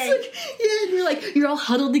Scooby It's Gang. like, yeah, and you're like, you're all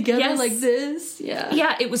huddled together Yes. like this. Yeah.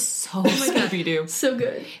 Yeah, it was so Scooby Doo. So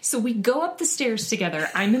good. So we go up the stairs together.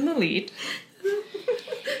 I'm in the lead.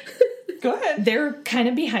 Go ahead. They're kind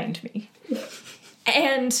of behind me.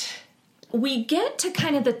 And we get to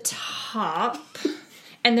kind of the top,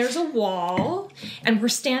 and there's a wall, and we're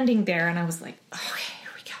standing there, and I was like, okay, here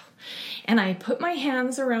we go. And I put my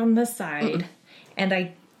hands around the side, and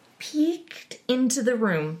I peeked into the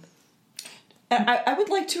room. I would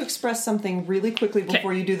like to express something really quickly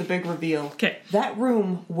before you do the big reveal. Okay. That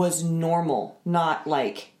room was normal, not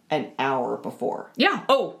like an hour before. Yeah.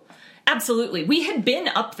 Oh, absolutely. We had been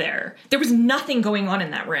up there. There was nothing going on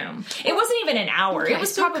in that room. It wasn't even an hour. Okay, it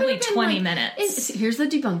was so it probably could've been 20 like- minutes. Here's the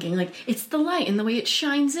debunking. Like, it's the light and the way it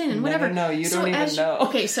shines in and whatever. No, you So don't even as- know.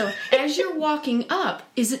 Okay, so as you're walking up,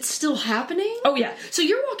 is it still happening? Oh, yeah. So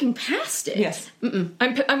you're walking past it. Yes.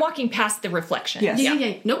 I'm walking past the reflection. Yes.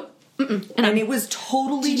 Yeah. Nope. And it was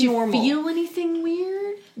totally Did you normal. feel anything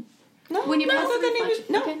weird? No, When you no, passed the then it was,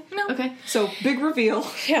 reflection? no. Okay. No. Okay. So, big reveal.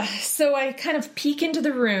 Yeah, so I kind of peek into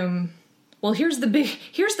the room. Well, here's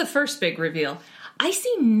the first big reveal. I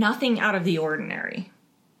see nothing out of the ordinary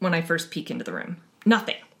when I first peek into the room.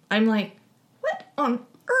 Nothing. I'm like, what on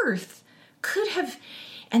earth could have...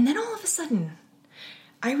 And then all of a sudden,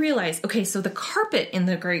 I realize, okay, so the carpet in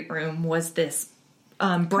the great room was this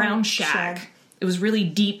brown shag. It was really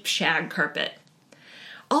deep shag carpet.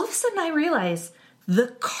 All of a sudden I realize the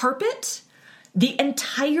carpet, the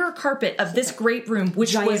entire carpet of this great room,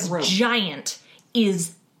 which was giant,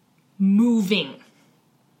 is moving.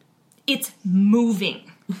 It's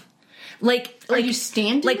moving. Are you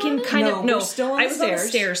standing like on in it? kind No, of no. we're still on I the was on the stairs.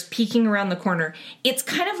 stairs peeking around the corner. It's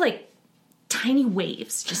kind of like tiny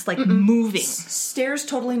waves, just like moving. Stairs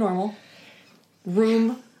totally normal.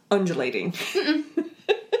 Room undulating.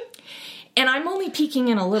 And I'm only peeking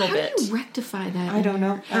in a little How bit. do you rectify that? I don't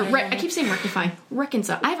know. I keep saying rectify.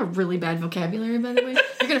 Reconcile. I have a really bad vocabulary, by the way.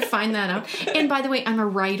 You're going to find that out. And by the way, I'm a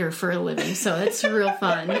writer for a living, so that's real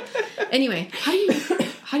fun. Anyway, how do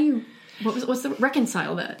you, what's the,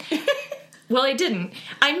 reconcile that? Well, I didn't.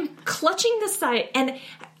 I'm clutching the side, and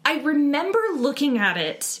I remember looking at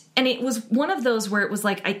it, and it was one of those where it was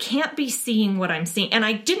like, I can't be seeing what I'm seeing, and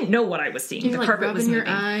I didn't know what I was seeing. You're The like carpet was rubbing your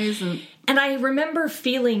moving. eyes and... And I remember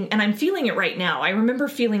feeling, and I'm feeling it right now, I remember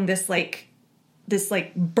feeling this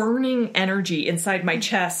burning energy inside my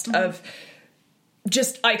chest of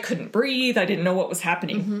just, I couldn't breathe, I didn't know what was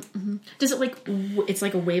happening. Does it it's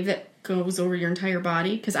like a wave that goes over your entire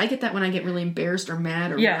body? Because I get that when I get really embarrassed or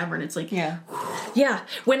mad or whatever, and it's like... Yeah. Yeah.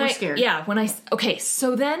 scared. Okay,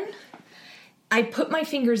 so then I put my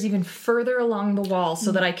fingers even further along the wall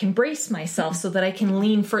so that I can brace myself, so that I can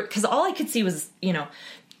lean for, because all I could see was,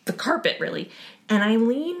 the carpet really. And I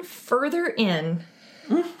lean further in.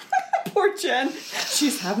 Poor Jen.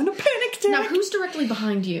 She's having a panic attack. Now, who's directly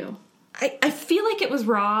behind you? I feel like it was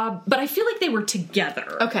Rob, but I feel like they were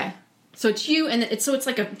together. Okay. So it's you, and it's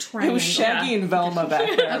like a triangle. It was Shaggy and Velma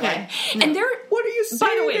back there. Okay. And they're, What are you saying,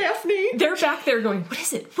 by the way, Daphne? they're back there going, what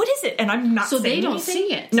is it? What is it? And I'm not So saying they don't anything.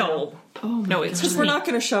 see it. No. Oh my no, it's God. just We're me. not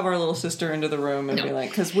going to shove our little sister into the room and be like,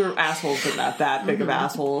 because we're assholes, but not that big of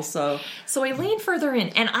assholes. So So I lean further in,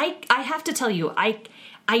 and I have to tell you,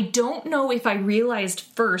 I don't know if I realized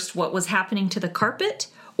first what was happening to the carpet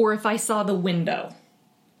or if I saw the window.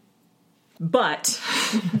 But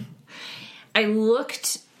I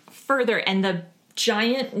looked further, and the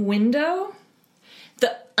giant window,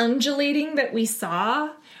 the undulating that we saw,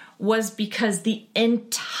 was because the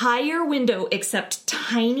entire window, except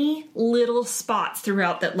tiny little spots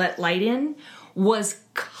throughout that let light in, was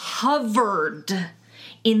covered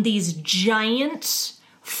in these giant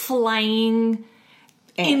flying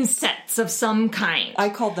insects of some kind. I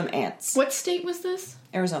called them ants. What state was this?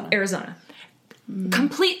 Arizona.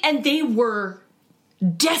 Complete, and they were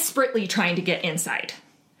desperately trying to get inside.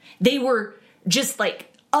 They were just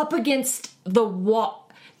like up against the wall,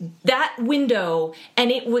 that window,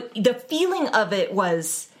 and the feeling of it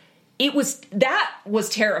was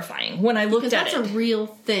terrifying when I looked Because at that's it. a real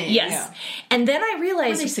thing. Yes. Yeah. And then I Are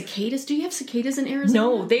realized they cicadas? Do you have cicadas in Arizona?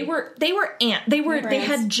 no, they were ant. They had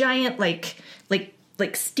ants. giant like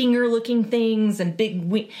stinger looking things and big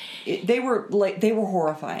They were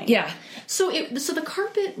horrifying. yeah. So the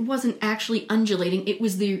carpet wasn't actually undulating. It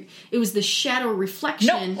was the shadow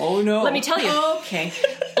reflection. Oh no. Let me tell you. Okay.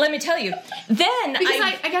 Let me tell you. Then Because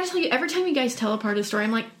I gotta tell you, every time you guys tell a part of the story,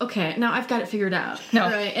 I'm like, okay, now I've got it figured out. No.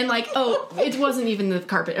 Right? And like, oh, it wasn't even the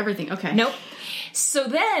carpet. Everything. Okay. nope. So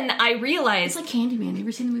then I realized It's like Candyman. You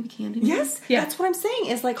ever seen the movie Candyman? Yes, Yeah. that's what I'm saying.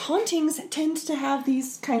 Is like hauntings tend to have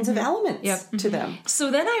these kinds of elements Yep. to them.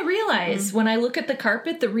 So then I realized when I look at the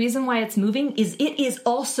carpet, the reason why it's moving is it is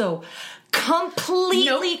also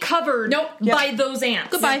completely covered by those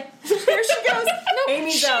ants. Goodbye. There she goes.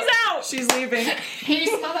 Amy's she's out. She's leaving. Peace,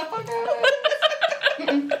 motherfucker.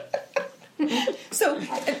 So,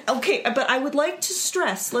 okay, but I would like to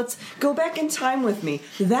stress, let's go back in time with me.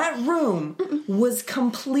 That room was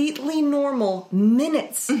completely normal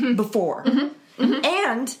minutes before.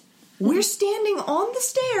 And we're standing on the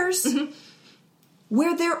stairs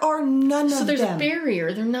where there are none of them. So there's a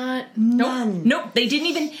barrier. They're not. None. Nope, they didn't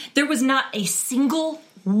even. There was not a single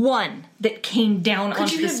one that came down Could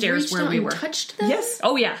onto you the have stairs reached where out we and were. touched them? Yes.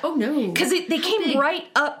 Oh yeah. Oh no. Because they How came big? right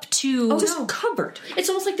up to. Just covered. It's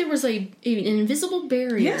almost like there was an invisible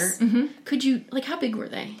barrier. Yes. Could you how big were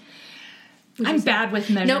they? I'm bad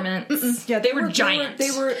with measurements. Yeah, they were giant.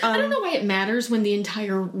 They were. I don't know why it matters when the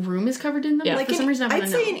entire room is covered in them. Yeah. Like for some reason, I I'd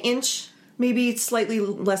want to know. say an inch, maybe slightly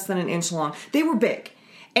less than an inch long. They were big.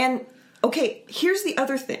 And, okay, here's the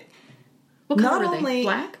other thing. What color Not were they? only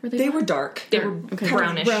Black? Were they black? were dark. They were Okay.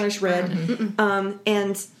 brownish. Brownish red.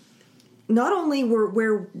 And not only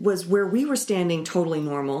where we were standing totally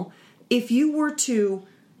normal, if you were to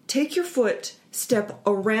take your foot, step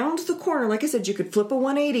around the corner, like I said, you could flip a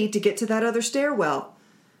 180 to get to that other stairwell,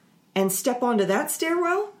 and step onto that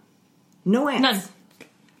stairwell, no ants. None.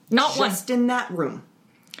 Not one. Just in that room.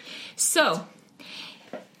 So,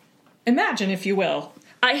 imagine, if you will,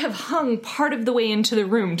 I have hung part of the way into the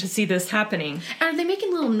room to see this happening. Are they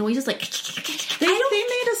making little noises like? They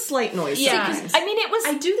made a slight noise. Yeah. sometimes. I mean, it was.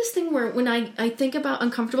 I do this thing where when I think about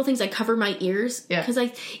uncomfortable things, I cover my ears. Yeah. Because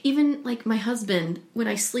even like my husband, when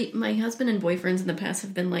I sleep, my husband and boyfriends in the past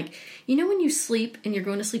have been like, when you sleep and you're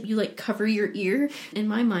going to sleep, you like cover your ear. In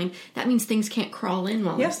my mind, that means things can't crawl in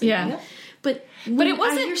while I'm Yes. sleeping. Yeah. But it wasn't-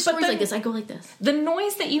 I hear but stories then- like this. I go like this. The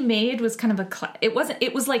noise that you made was kind of it wasn't.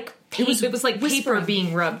 It was like it was like paper whispering.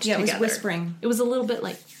 being rubbed Yeah, it was together. whispering. It was a little bit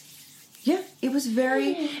like. Yeah, it was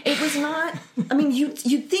very. It was not. I mean, you'd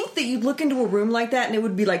think that you'd look into a room like that and it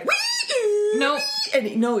would be like. Nope.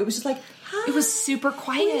 And no, it was just like. Hi. It was super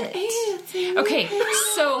quiet. Ants in Okay,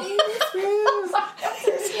 so room.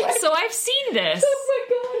 I've seen this. Oh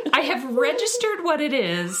my god! I have registered what it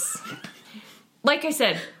is. Like I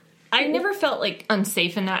said, I never felt like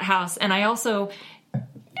unsafe in that house, and I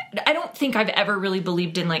don't think I've ever really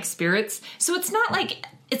believed in like spirits. So it's not like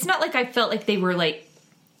I felt like they were like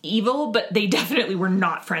evil, but they definitely were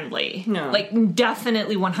not friendly. No. Like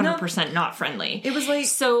definitely 100% not friendly. It was like-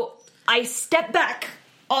 So I step back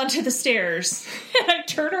onto the stairs and I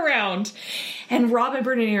turn around and Rob and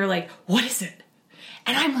Brittany are like, "What is it?"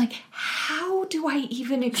 And I'm like, "How do I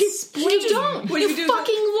even explain? You don't. What do you you do?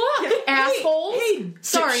 fucking look, Yeah. assholes. Hey,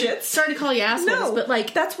 sorry to call you assholes, No, but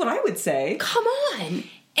like, that's what I would say. come on.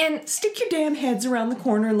 And Stick your damn heads around the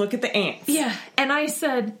corner and look at the ants. yeah, and I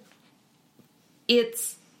said,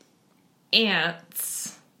 it's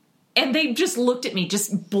ants. And they just looked at me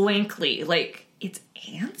just blankly, like, it's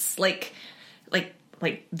ants? Like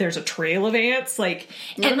there's a trail of ants? Like,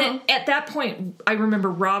 and then at that point, I remember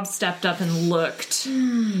Rob stepped up and looked.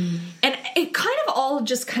 And it kind of all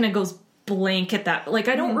just kind of goes blank at that. Like,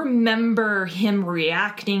 I don't remember him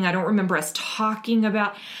reacting. I don't remember us talking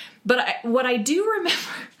about. But what I do remember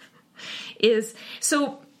is,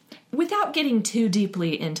 so without getting too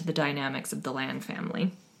deeply into the dynamics of the Land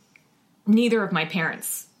family, neither of my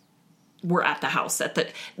parents were at the house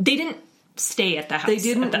they didn't stay at the house. They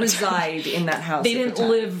didn't at that reside time. in that house. They at the didn't time.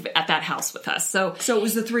 live at that house with us. So So it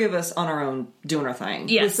was the three of us on our own doing our thing.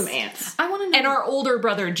 Yes. With some ants. I want to know. and our older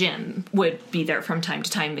brother Jim would be there from time to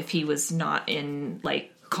time if he was not in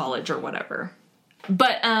like college or whatever.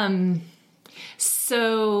 But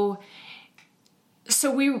so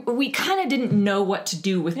we kind of didn't know what to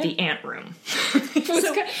do with the ant room. It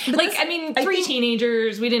was three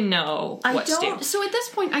teenagers, we didn't know what to do. So at this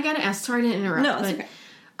point, I gotta ask. Sorry to interrupt. No, it's but okay.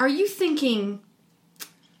 Are you thinking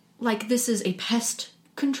like this is a pest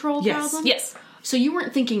control Yes. problem? Yes. So you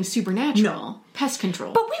weren't thinking supernatural pest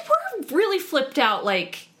control. But we were really flipped out,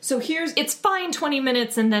 like, So here's it's fine 20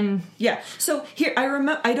 minutes and then yeah. So here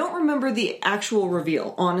I don't remember the actual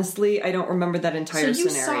reveal. Honestly, I don't remember that so entire you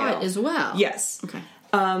scenario. saw it as well. Yes. Okay.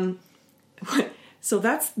 So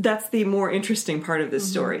that's the more interesting part of this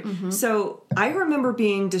story. So I remember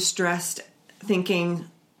being distressed, thinking,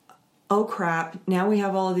 "Oh crap! Now we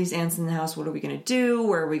have all of these ants in the house. What are we going to do?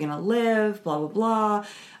 Where are we going to live? Blah blah blah."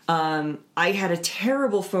 I had a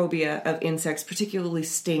terrible phobia of insects, particularly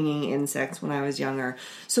stinging insects, when I was younger.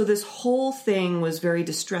 So this whole thing was very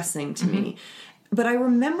distressing to me. But I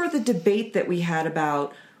remember the debate that we had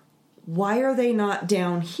about, why are they not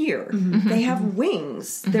down here? They have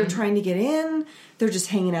wings. They're trying to get in. They're just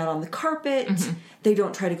hanging out on the carpet. They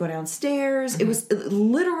don't try to go downstairs. It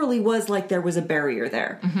literally was like there was a barrier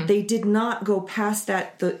there. They did not go past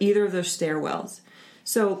either of those stairwells.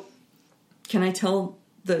 So, can I tell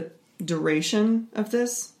the duration of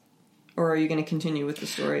this? Or are you going to continue with the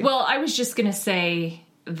story? Well, I was just going to say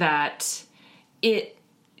that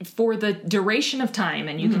for the duration of time,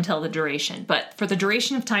 and you can tell the duration, but for the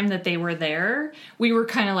duration of time that they were there, we were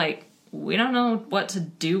kind of like, we don't know what to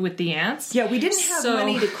do with the ants. yeah, we didn't have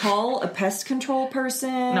money to call a pest control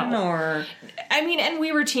person. No. Or I mean, and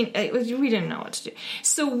we were we didn't know what to do.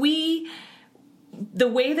 So the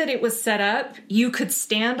way that it was set up, you could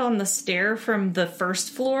stand on the stair from the first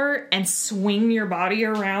floor and swing your body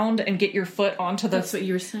around and get your foot onto the... That's what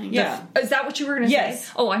you were saying. Yeah. Is that what you were going to Yes.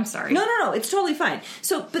 say? Oh, I'm sorry. No, it's totally fine.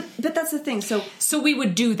 So, but that's the thing. So we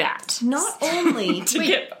would do that. not only to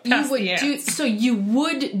get past You would the do ants. so. You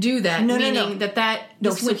would do that, No, no, meaning no. that No,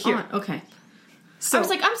 this so went here. on. Okay. so I was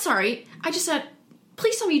like, I'm sorry. I just said,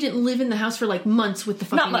 please tell me you didn't live in the house for like months with the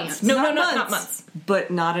fucking Not months. ants. No, not months. but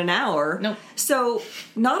not an hour. Nope. So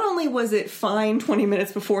not only was it fine 20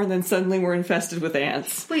 minutes before, and then suddenly we're infested with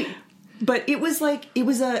ants. Wait. But it was like it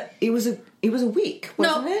was a week,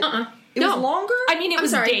 wasn't it? It was longer. I mean, it I'm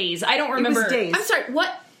was sorry. days. I don't remember. It was days. I'm sorry.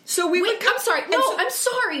 What? So we Wait, would. I'm sorry. No, I'm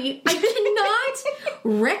sorry. I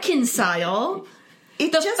cannot reconcile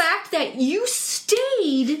It the just, fact that you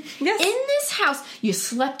stayed Yes. in this house. You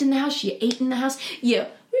slept in the house. You ate in the house. You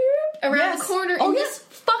around Yes. the corner Oh, in yeah. this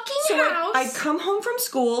fucking So house. I'd come home from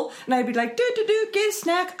school and I'd be like, get a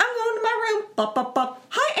snack. I'm going to my room. Bop, bop, bop.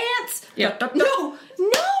 Hi, ants. Yeah. Bop, bop, bop.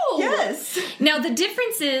 No. Yes. Now the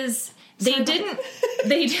difference is they didn't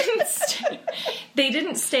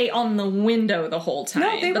stay on the window the whole time.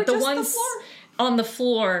 No, they were but the just the ones floor. on the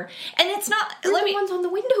floor. And it's not. Where let the me. ones on the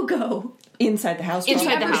window go? Inside the house. Inside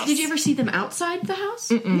probably. the house. Did you ever see them outside the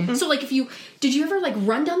house? So, like, did you ever like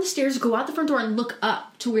run down the stairs, go out the front door, and look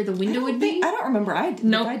up to where the window would be? I don't remember. I did.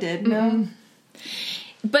 Nope. I did. No.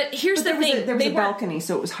 But here's There the was thing. there was they a weren't- balcony,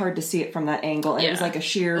 so it was hard to see it from that angle. And it was Yeah. like a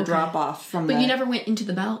sheer drop off from But the. you never went into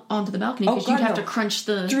onto the balcony Oh, because you'd God, have no. to crunch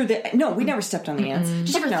the. through the. No, we never stepped on the ants. Did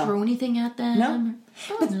you Fuck ever no. throw anything at them? No.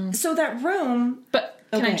 But so that room. But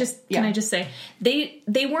can Okay, I just yeah. say they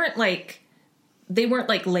weren't like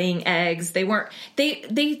laying eggs. They weren't.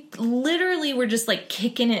 They literally were just like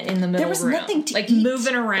kicking it in the middle. There was room. nothing to like eat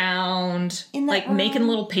moving around, in that like room. making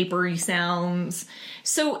little papery sounds.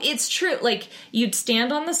 So it's true. Like you'd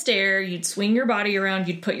stand on the stair, you'd swing your body around,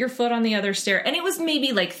 you'd put your foot on the other stair, and it was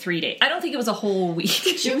maybe like 3 days. I don't think it was a whole week.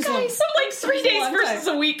 It was like 3 it was a days long versus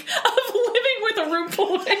time. a week of living with a room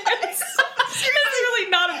full of ants. It's really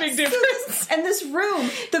not a big difference. And this room,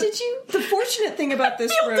 the fortunate thing about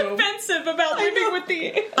this I feel room, defensive about living with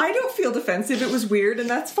the... I don't feel defensive. It was weird, and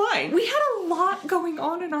that's fine. We had a lot going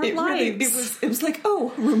on in our lives. It was like,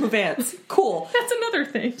 oh, room of ants, cool. That's another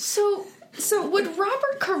thing. So would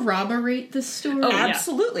Robert corroborate this story? Oh,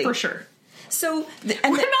 Absolutely. yeah, for sure. So,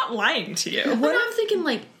 We're not lying to you. But I'm thinking,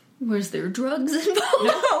 like, was there drugs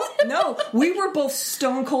involved? No, we were both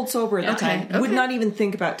stone cold sober at the time. Okay. Would not even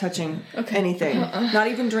think about touching anything. Not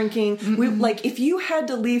even drinking. We like if you had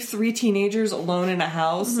to leave 3 teenagers alone in a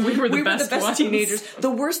house, we were the best ones. teenagers.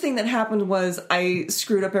 The worst thing that happened was I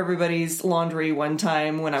screwed up everybody's laundry one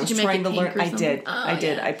time when I was you make trying it to learn. pink or I did. something? I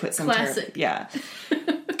did. Yeah. I put some Classic.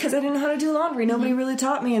 because I didn't know how to do laundry. Nobody really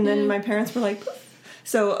taught me, and then my parents were like, poof.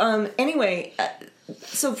 So anyway.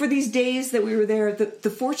 So for these days that we were there, the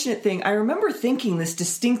fortunate thing, I remember thinking this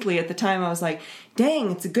distinctly at the time. I was like,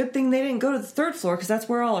 dang, it's a good thing they didn't go to the 3rd floor because that's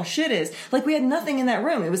where all our shit is. Like, we had nothing in that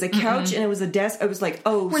room. It was a couch and it was a desk. I was like,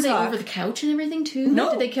 oh, Were they over the couch and everything, too?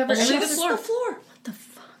 No. Did they cover Only everything? the floor. What the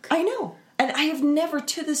fuck? I know. And I have never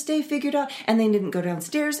to this day figured out, and they didn't go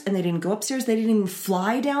downstairs and they didn't go upstairs. They didn't even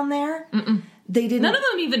fly down there. They didn't. None of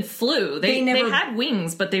them even flew. They had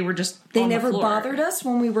wings, but they were just They on the never floor. bothered us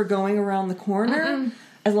when we were going around the corner.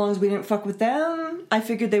 As long as we didn't fuck with them, I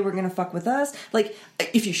figured they were going to fuck with us. Like,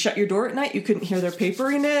 if you shut your door at night, you couldn't hear their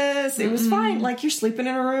paperiness. It was fine. Like, you're sleeping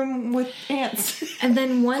in a room with ants. And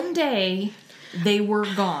then one day, they were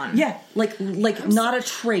gone. Yeah, like not a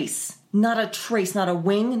trace. Not a trace, not a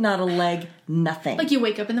wing, not a leg, nothing. Like, you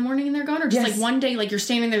wake up in the morning and they're gone? Or just, Yes. like, one day, like, you're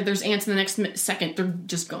standing there, there's ants, and the next second, they're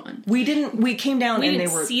just gone? We came down We and didn't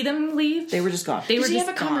they were see them leave. They were just gone. They were Did you just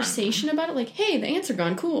have a gone. conversation about it? Like, hey, the ants are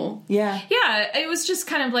gone, cool. Yeah. Yeah, it was just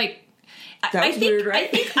kind of like... That was weird, right? I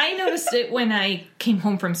think I noticed it when I came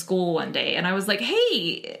home from school one day, and I was like,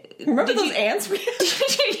 hey... Remember did those you- ants?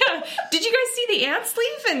 Yeah. Did you guys see the ants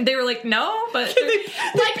leave? And they were like, no, but...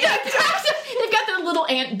 Like, they've got their little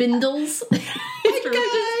ant bindles. they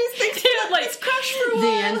had like... The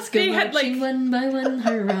ants go They had, marching like- one by one,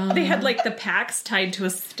 hurrah. They had like the packs tied to a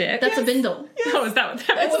stick. That's a bindle. Oh, is that what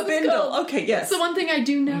that It's was? a bindle. Okay, yes. That's the one thing I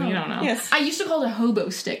do know. You don't know. Yes. I used to call it a hobo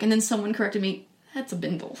stick, and then someone corrected me. That's a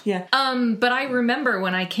bindle. Yeah. But I remember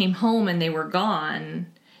when I came home and they were gone,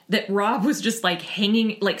 that Rob was just like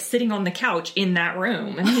hanging, like sitting on the couch in that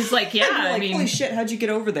room. And he's like, yeah, You're like, I mean, holy shit, how'd you get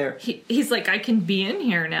over there? he's like, I can be in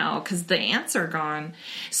here now because the ants are gone.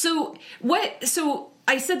 So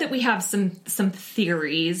I said that we have some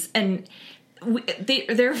theories, and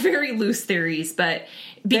they're very loose theories, but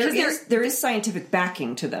because there is scientific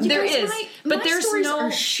backing to them. There Guys, is, but my there's stories no-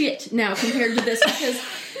 are shit now compared to this because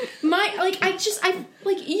I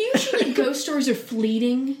usually ghost stories are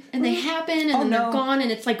fleeting and they happen and then they're gone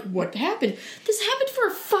and it's like, what happened? This happened for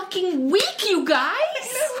a fucking week, you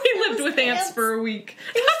guys. we lived with ants for a week.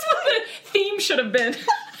 That's what the theme should have been.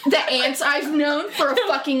 The ants I've known for a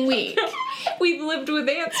fucking week. We've lived with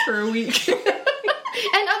ants for a week.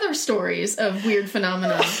 And other stories of weird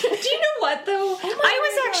phenomena. Do you know what though?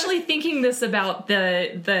 I was actually thinking this about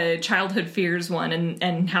the childhood fears one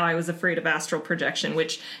and how I was afraid of astral projection,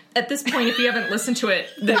 which at this point, if you haven't listened to it,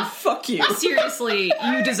 then Fuck you. seriously,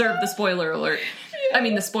 you deserve the spoiler alert. I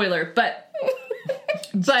mean the spoiler, but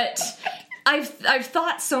I've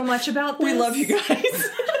thought so much about this. We love you guys.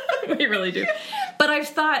 We really do. But I've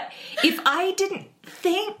thought, if I didn't,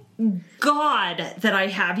 thank God that I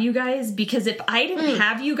have you guys, because if I didn't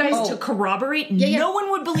have you guys to corroborate, yeah. no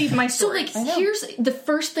one would believe my So, story. like, here's the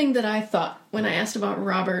first thing that I thought when I asked about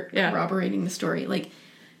Robert corroborating the story. Like,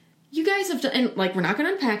 you guys have done, and, like, we're not going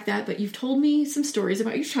to unpack that, but you've told me some stories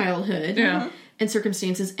about your childhood and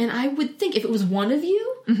circumstances, and I would think if it was one of you,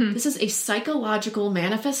 this is a psychological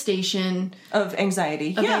manifestation Of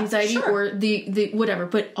anxiety. of anxiety or the whatever,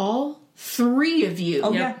 but all 3 of you.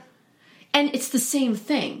 Oh, yeah. And it's the same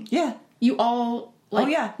thing. Yeah. You all, like... Oh,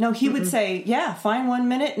 yeah. No, he would say, yeah, fine 1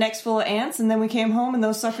 minute, next full of ants, and then we came home and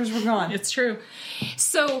those suckers were gone. It's true.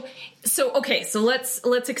 So okay, so let's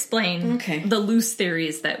explain the loose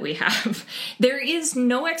theories that we have. There is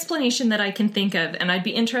no explanation that I can think of, and I'd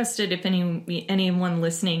be interested if anyone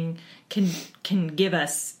listening can give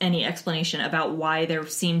us any explanation about why there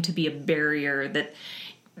seemed to be a barrier that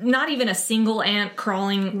not even a single ant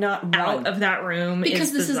crawling out of that room Because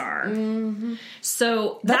is this bizarre.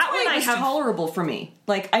 So That's that why one it was I have tolerable for me.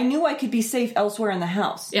 Like, I knew I could be safe elsewhere in the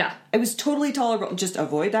house. Yeah. It was totally tolerable. Just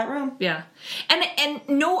avoid that room. Yeah. And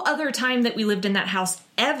no other time that we lived in that house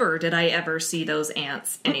ever did I ever see those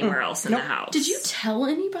ants anywhere else in the house. Did you tell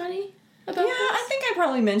anybody about Yeah, this? I think I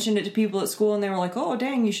probably mentioned it to people at school, and they were like, "Oh,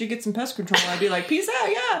 dang, you should get some pest control." I'd be like, "Peace out,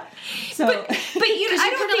 yeah." So, But you know, Because I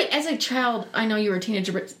you're don't kind of think like, as a child, I know you were a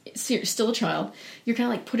teenager, but still a child. You're kind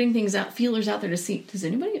of like putting things out, feelers out there to see, does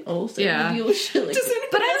anybody else ever deal with shit like does this? anybody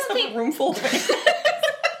But I else don't have think- a room full of ants?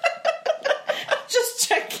 Just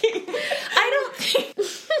checking. I don't think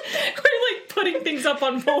we're like putting things up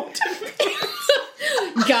on bulletin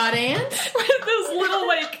Got ants? with those little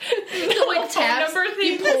like Like phone tabs, number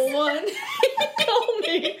you things. pull one. Call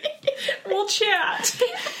me. We'll chat.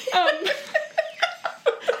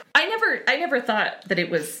 I never thought that it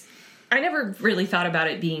was. I never really thought about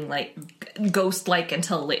it being like ghost-like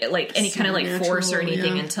until like any kind of like force or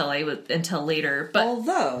anything Supernatural, until later. But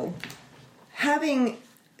Although, having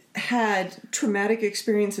had traumatic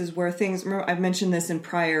experiences where things, remember, I've mentioned this in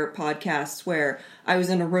prior podcasts where I was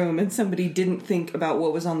in a room and somebody didn't think about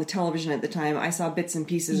what was on the television at the time. I saw bits and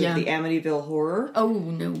pieces of the Amityville Horror. Oh,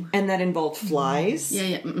 no. And that involved flies.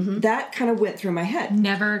 Yeah. Mm-hmm. That kind of went through my head.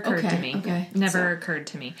 never occurred to Okay, me. okay. Never occurred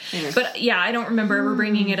to me. Anyway. But yeah, I don't remember ever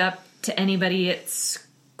bringing it up to anybody at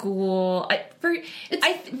school. I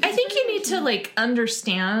think you need to like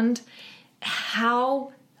understand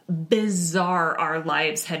how bizarre our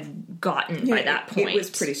lives had gotten by that point. It was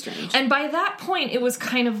pretty strange. And by that point, it was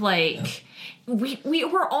kind of like we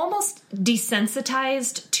were almost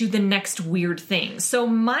desensitized to the next weird thing. So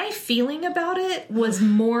my feeling about it was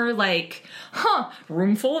more like,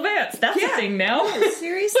 room full of ants. That's a thing now.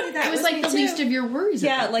 Seriously, that It was like me the too. least of your worries.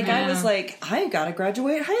 Yeah, at that like point. I was like, I gotta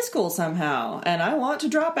graduate high school somehow, and I want to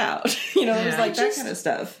drop out. You know, it was like that kind of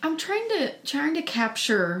stuff. I'm trying to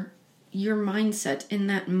capture your mindset in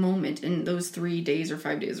that moment, in those 3 days or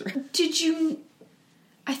 5 days. Did you?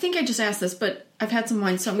 I think I just asked this, but I've had some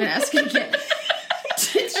wine, so I'm going to ask it again.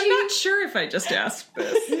 I'm not sure if I just asked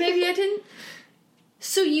this. Maybe I didn't.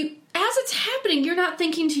 So you, as it's happening, you're not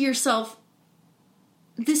thinking to yourself,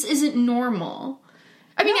 "This isn't normal."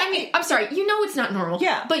 I mean, I'm sorry. You know it's not normal.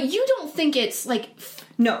 Yeah. But you don't think it's like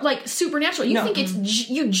No. like supernatural. You No. think it's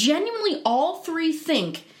you genuinely all three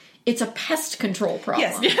think it's a pest control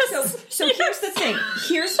problem. Yes. So here's the thing.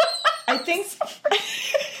 I think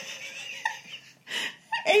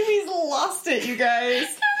Amy's lost it, you guys.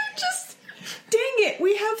 Just Dang it,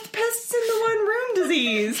 we have pests in the one room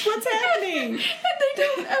disease. What's happening? and they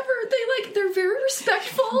don't ever. They're very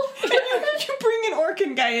respectful. You bring an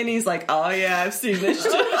Orkin guy in, he's like, "Oh yeah, I've seen this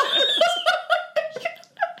shit."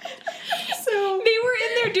 So They were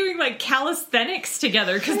in there doing like calisthenics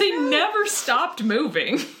together because they never stopped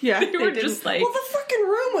moving. yeah, they were didn't- just like, well, the fucking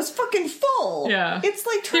room was fucking full. Yeah. It's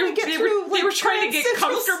like trying to get through. They were trying to get Grand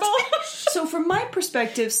Central comfortable. So from my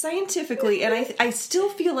perspective, scientifically, and I still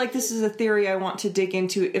feel like this is a theory I want to dig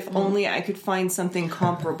into if only I could find something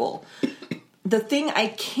comparable. The thing I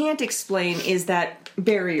can't explain is that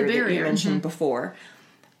barrier that you barrier, mentioned before.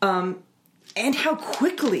 And how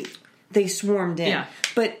quickly they swarmed in. Yeah.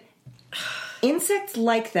 But insects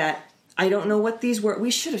like that, I don't know what these were.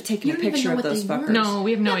 We should have taken You a don't even picture know of what those they were. fuckers. No,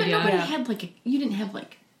 we have no But idea. nobody Yeah. had you didn't have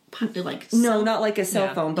like No, not like a cell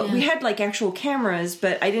Yeah. phone, but Yeah. we had like actual cameras,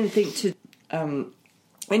 but I didn't think to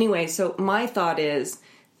anyway, so my thought is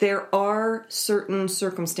there are certain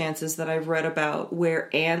circumstances that I've read about where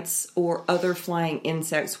ants or other flying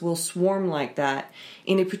insects will swarm like that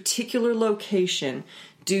in a particular location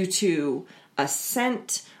due to a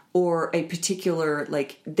scent or a particular,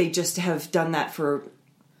 like, they just have done that for,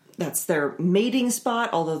 that's their mating spot,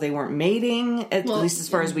 although they weren't mating, at least as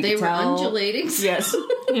far as we they could were tell. undulating. Yes.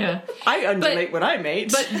 Yeah. I undulate when I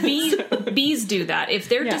mate. But bees do that. If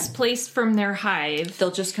they're displaced from their hive,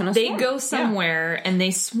 they'll just kind of they go somewhere and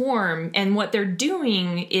they swarm, and what they're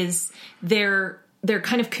doing is they're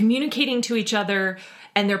kind of communicating to each other,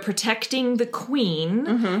 and they're protecting the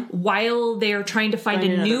queen while they're trying to find a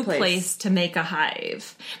another new place. place to make a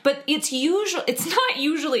hive. But it's not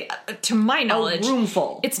usually, to my knowledge, room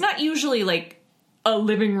full. It's not usually like a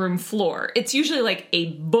living room floor. It's usually like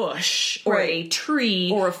a bush or Right. a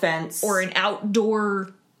tree or a fence or an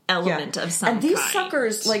outdoor element of some And these kind.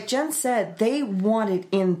 suckers, like Jen said, they wanted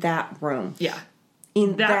in that room. Yeah.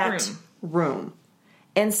 In That that room.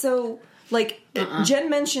 And so, like,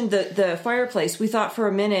 Jen mentioned the fireplace. We thought for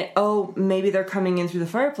a minute, oh, maybe they're coming in through the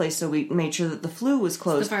fireplace, so we made sure that the flue was The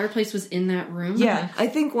closed. fireplace was in that room. Yeah, I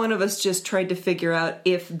think one of us just tried to figure out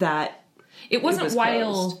if that... It wasn't was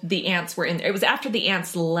while closed. the ants were in there. It was after the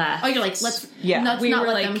ants left. Oh, you're like, let's We not were let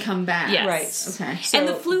like- them come back. Yes. Right. Okay. So- and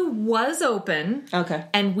the flue was open. Okay.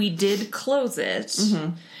 And we did close it.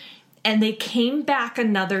 and they came back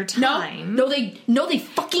another time. No, they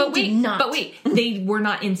fucking did not. But wait, they were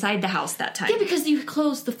not inside the house that time. Yeah, because you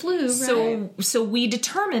closed the flue, right? So we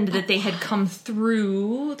determined that they had come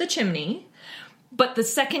through the chimney, but the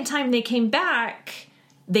second time they came back,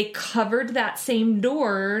 they covered that same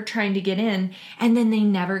door trying to get in, and then they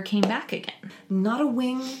never came back again. Not a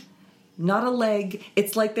wing, not a leg.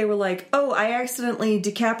 It's like they were like, oh, I accidentally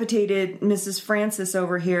decapitated Mrs. Francis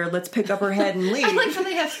over here. Let's pick up her head and leave. I like how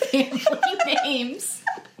they have family names.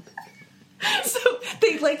 So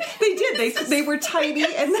they did. They were tidy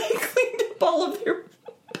and they cleaned up all of their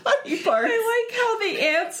body parts. I like how the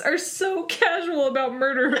ants are so casual about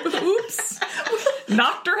murder. Oops.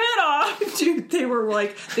 Knocked her head off. Dude, they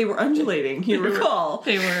were undulating, you recall.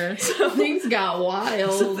 They were. Things got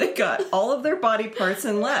wild. So they got all of their body parts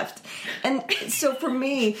and left. And so for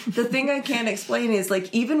me, the thing I can't explain is,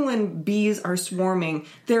 like, even when bees are swarming,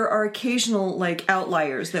 there are occasional, like,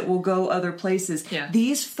 outliers that will go other places. Yeah.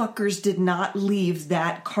 These fuckers did not leave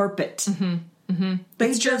that carpet.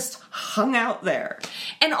 They just hung out there.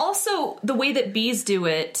 And also, the way that bees do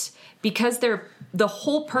it, because the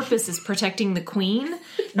whole purpose is protecting the queen,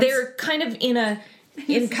 they're kind of in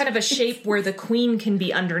kind of a shape where the queen can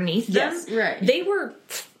be underneath them. Yes, right. They were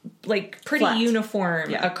like pretty Flat.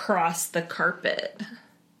 uniform Yeah. across the carpet.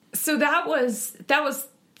 So that was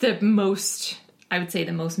the most, I would say,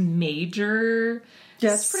 the most major.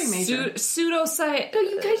 Yeah, it's pretty major. Pseudoscience. No,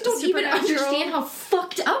 you guys don't even understand how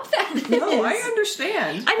fucked up that is. No, I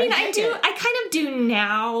understand. I mean, I get do. it. I kind of do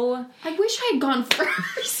now. I wish I had gone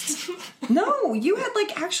first. No, you had,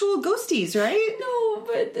 like, actual ghosties, right? No,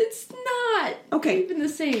 but it's not Okay. even the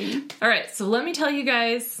same. All right, so let me tell you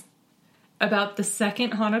guys about the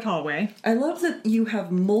second haunted hallway. I love that you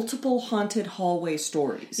have multiple haunted hallway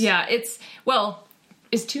stories. Yeah, is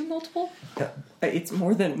two multiple? It's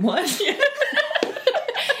more than one.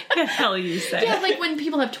 The hell you say? Yeah, like when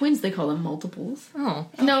people have twins, they call them multiples. Oh,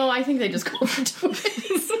 No, I think they just call them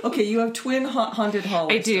twins. Okay, you have twin haunted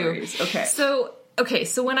hallway I do. stories. Okay.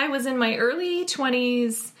 So when I was in my early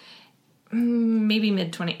 20s, maybe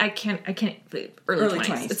mid 20s, I can't, early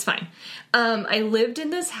 20s. It's fine. I lived in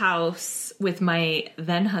this house with my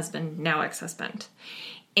then husband, now ex-husband,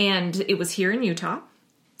 and it was here in Utah.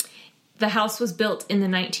 The house was built in the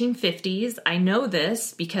 1950s. I know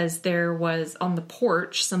this because there was on the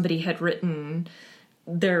porch, somebody had written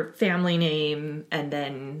their family name and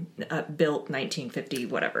then built 1950,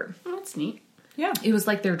 whatever. Oh, that's neat. Yeah. It was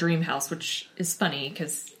like their dream house, which is funny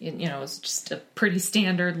because, it was just a pretty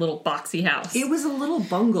standard little boxy house. It was a little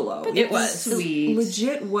bungalow. It was. Sweet.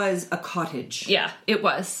 Legit was a cottage. Yeah, it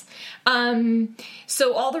was.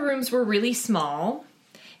 So all the rooms were really small.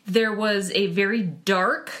 There was a very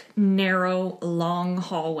dark, narrow, long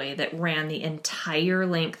hallway that ran the entire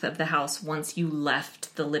length of the house once you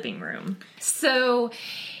left the living room. So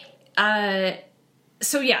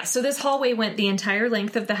this hallway went the entire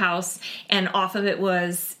length of the house, and off of it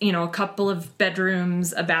was, a couple of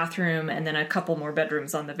bedrooms, a bathroom, and then a couple more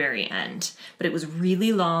bedrooms on the very end. But it was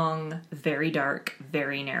really long, very dark,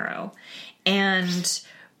 very narrow. And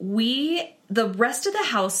the rest of the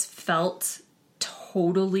house felt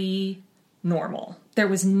totally normal. There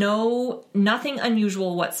was nothing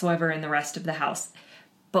unusual whatsoever in the rest of the house.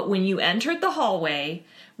 But when you entered the hallway,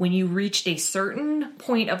 when you reached a certain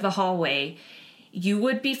point of the hallway, you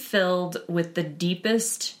would be filled with the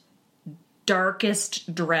deepest,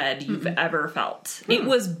 darkest dread you've ever felt. It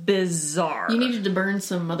was bizarre. You needed to burn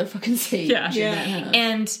some motherfucking sage. Yeah.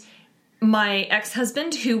 And my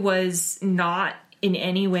ex-husband, who was not in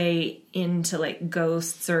any way into like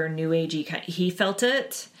ghosts or new agey kind, he felt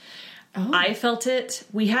it. Oh. I felt it.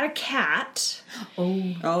 We had a cat.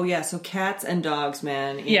 Oh yeah, so cats and dogs,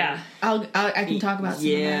 man. Yeah. I can talk about some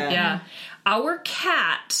of that. Yeah. Our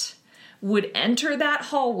cat would enter that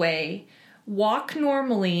hallway, walk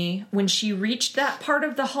normally. When she reached that part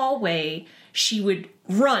of the hallway, she would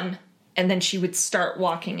run, and then she would start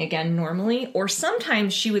walking again normally. Or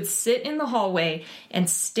sometimes she would sit in the hallway and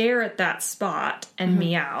stare at that spot and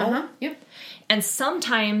meow. Yep. And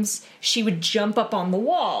sometimes she would jump up on the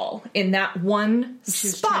wall in that one She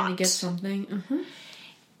was spot. trying to get something.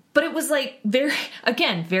 But it was like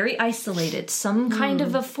very isolated. Some kind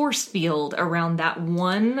of a force field around that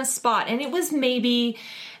one spot. And it was maybe,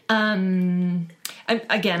 I'm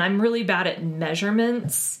really bad at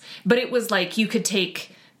measurements, but it was like you could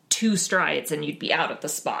take 2 strides and you'd be out of the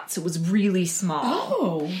spot. So it was really small.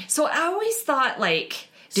 Oh. So I always thought, like,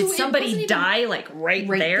 did So it somebody wasn't even die, like, right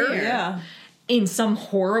there? Yeah. In some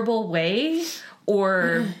horrible way?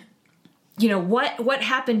 Or... what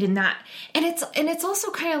happened in that? And it's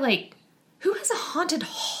also kind of like, Who has a haunted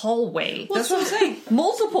hallway? That's what I'm saying.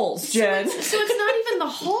 Multiples, Jen. So it's not even the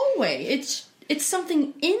hallway. It's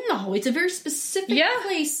something in the hallway. It's a very specific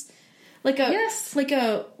place. Like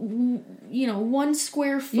a 1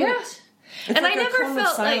 square foot. Yeah. It's And like I never a cone felt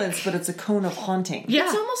of silence, like... but it's a cone of haunting. Yeah.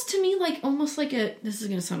 It's almost to me almost like a. This is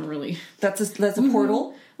gonna sound really. That's a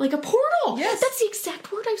portal. Like a portal. Yes. That's the exact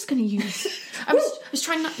word I was going to use. I was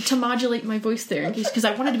trying not to modulate my voice there because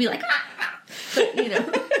I wanted to be like, but,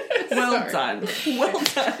 Well done. Well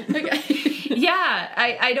done. Okay. Yeah,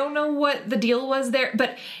 I don't know what the deal was there,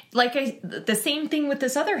 but the same thing with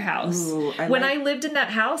this other house. Ooh, when I lived in that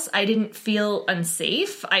house, I didn't feel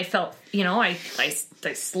unsafe. I felt, I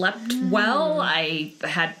slept well. I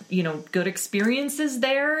had, good experiences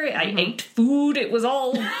there. I ate food. It was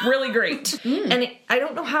all really great. And I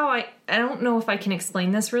don't know if I can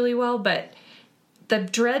explain this really well, but the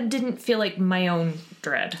dread didn't feel like my own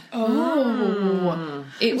dread. Oh.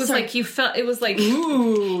 It was like you felt, it was like...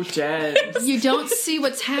 Ooh, Jen. You don't see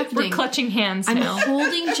what's happening. We're clutching hands I'm now.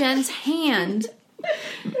 holding Jen's hand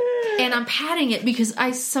and I'm patting it because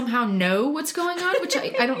I somehow know what's going on, which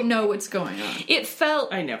I don't know what's going on. It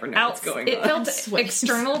felt... I never know what's going on. It felt Sweat.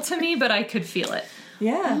 external to me, but I could feel it.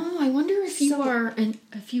 Yeah. Oh, I wonder if you are a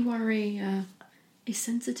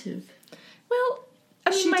sensitive. Well, I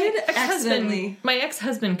mean, She did accidentally. my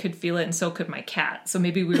ex-husband could feel it, and so could my cat. So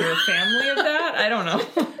maybe we were a family of that. I don't know.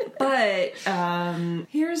 But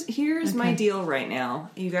here's my deal right now.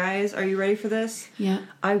 You guys, are you ready for this? Yeah.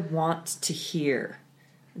 I want to hear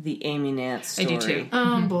the Amy Nance story. I do too.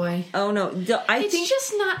 Oh boy. Oh no, I think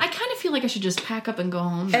just not. I kind of feel like I should just pack up and go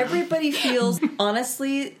home now. everybody feels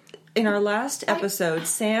honestly. In our last episode,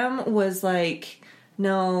 Sam was like,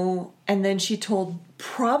 "No," and then she told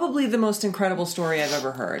probably the most incredible story I've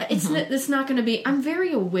ever heard. It's not going to be. I'm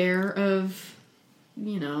very aware of,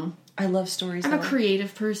 I love stories. I'm a though.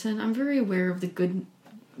 creative person. I'm very aware of the good.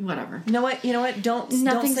 Whatever. You know what? Don't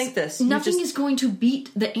think this. Nothing is going to beat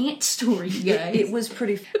the ant story, you guys. It was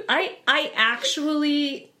pretty. I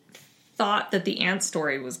actually thought that the ant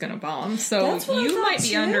story was going to bomb. So That's what I you thought might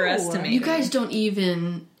be too. underestimating. You guys don't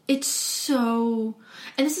even. It's so.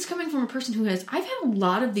 And this is coming from a person who has. I've had a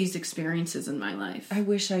lot of these experiences in my life. I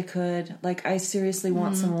wish I could. Like, I seriously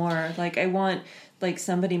want some more. Like, I want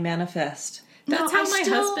somebody manifest. That's how my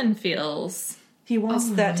husband feels. He wants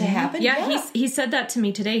that to happen. Yeah, he said that to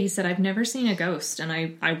me today. He said, I've never seen a ghost,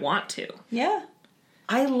 and I want to. Yeah.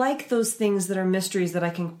 I like those things that are mysteries that I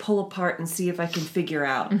can pull apart and see if I can figure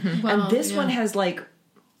out. Well, and this yeah. one has,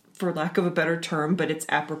 for lack of a better term, but it's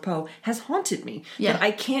apropos, has haunted me. Yeah. That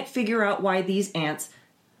I can't figure out why these ants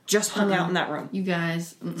just hung out in that room. You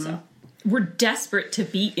guys. So, We're desperate to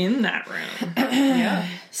be in that room. yeah.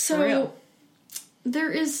 So real.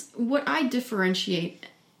 there is what I differentiate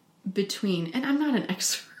between, and I'm not an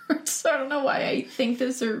expert, so I don't know why I think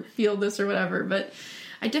this or feel this or whatever, but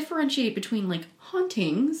I differentiate between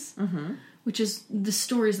hauntings, which is the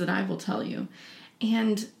stories that I will tell you,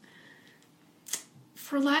 and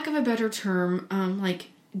for lack of a better term,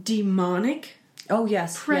 demonic Oh,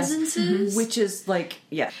 yes. presences. Yes. Which is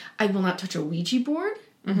yeah. I will not touch a Ouija board.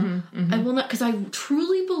 I will not, because I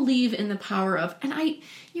truly believe in the power of, and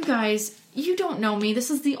you guys, you don't know me.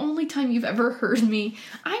 This is the only time you've ever heard me.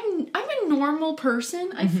 I'm a normal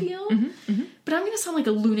person, I feel, but I'm going to sound like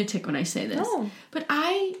a lunatic when I say this. No. But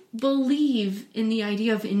I believe in the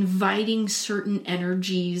idea of inviting certain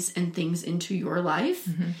energies and things into your life.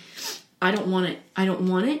 I don't want it. I don't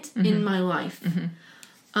want it in my life.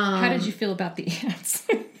 How did you feel about the ants?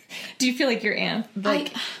 Do you feel like your aunt,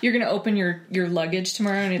 you're going to open your luggage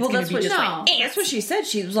tomorrow and it's going to be just That's what she said.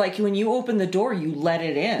 She was like, when you open the door, you let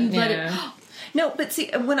it in. You let it. No, but see,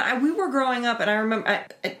 when we were growing up, and I remember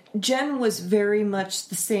Jen was very much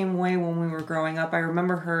the same way when we were growing up. I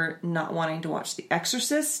remember her not wanting to watch The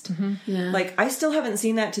Exorcist. Yeah. I still haven't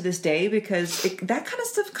seen that to this day because that kind of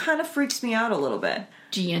stuff kind of freaks me out a little bit.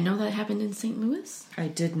 Do you know that happened in St. Louis? I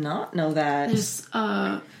did not know that.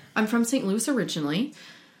 I'm from St. Louis originally.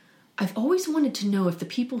 I've always wanted to know if the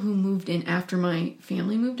people who moved in after my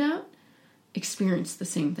family moved out experienced the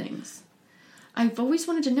same things. I've always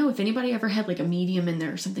wanted to know if anybody ever had a medium in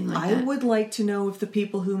there or something like that. I would like to know if the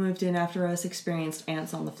people who moved in after us experienced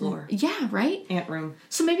ants on the floor. Yeah, right? Ant room.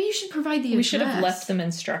 So maybe you should provide the address. We should have left them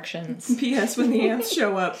instructions. P.S. When the ants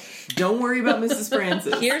show up, don't worry about Mrs.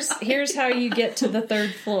 Francis. Here's how you get to the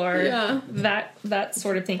third floor. Yeah. That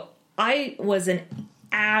sort of thing. I was an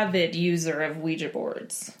avid user of Ouija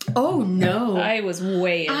boards. Oh, no. I was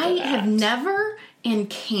way into I that. have never and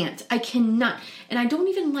can't. I cannot. And I don't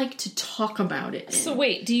even like to talk about it. So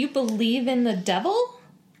wait, do you believe in the devil?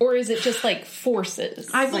 Or is it just like forces?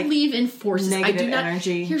 I believe in forces. I negative do not.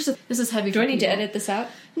 energy. This is heavy. Do I need to edit this out?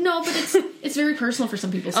 No, but it's very personal for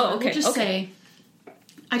some people. So I will just say,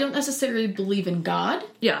 I don't necessarily believe in God.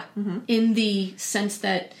 Yeah. In the sense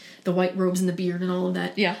that the white robes and the beard and all of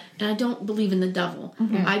that. Yeah. And I don't believe in the devil.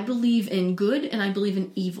 I believe in good and I believe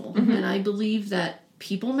in evil. And I believe that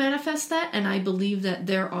people manifest that, and I believe that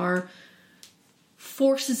there are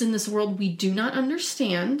forces in this world we do not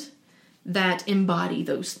understand that embody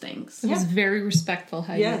those things. It was very respectful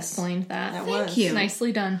how you explained that. Thank you.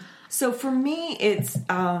 Nicely done. So for me, it's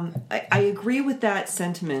I agree with that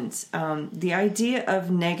sentiment. The idea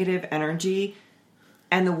of negative energy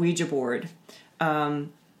and the Ouija board.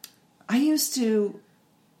 I used to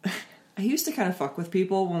kind of fuck with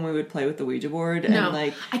people when we would play with the Ouija board. No, and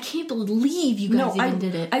like, I can't believe you guys even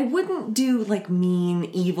did it. I wouldn't do like mean,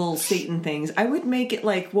 evil Satan things. I would make it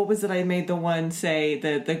like, what was it I made the one say,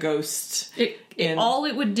 the ghost? All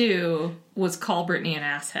it would do was call Brittany an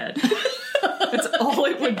asshead. That's all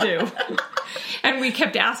it would do. And we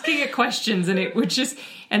kept asking it questions, and it would just,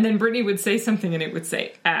 and then Brittany would say something, and it would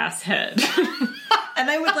say asshead. And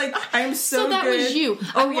I would like, I'm so that good. was you.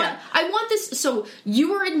 Oh, I want this. So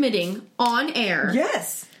you were admitting on air.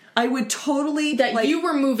 Yes. I would totally... That like, you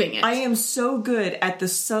were moving it. I am so good at the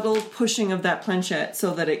subtle pushing of that planchette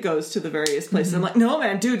so that it goes to the various places. I'm like, no,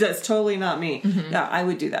 man, dude, that's totally not me. Yeah, I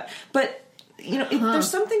would do that. But, you know, there's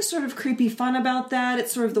something sort of creepy fun about that.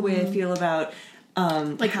 It's sort of the way I feel about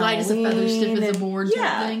like light as a feather, stiff as a board.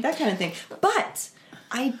 Yeah, that kind of thing. But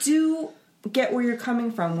I do get where you're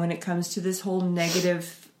coming from when it comes to this whole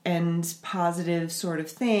negative and positive sort of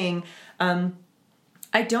thing.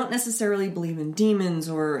 I don't necessarily believe in demons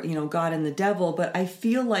or, you know, God and the devil, but I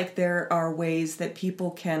feel like there are ways that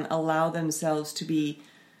people can allow themselves to be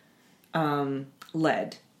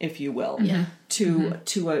led, if you will,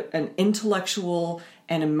 to an intellectual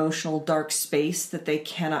and emotional dark space that they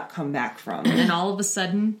cannot come back from. And all of a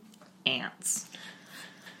sudden, ants.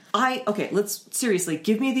 Let's seriously,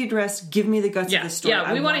 give me the address, give me the guts of the story.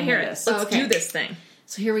 Yeah, we want to hear it. Let's do this thing.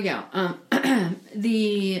 So here we go.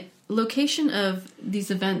 The location of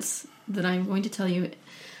these events that I'm going to tell you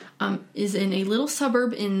is in a little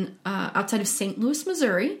suburb in outside of St. Louis,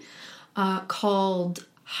 Missouri, called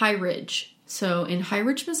High Ridge. So in High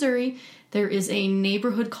Ridge, Missouri, there is a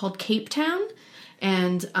neighborhood called Cape Town,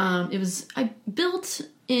 and it was built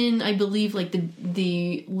in, I believe, like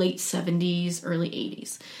the late 70s, early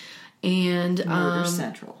 80s. And Murder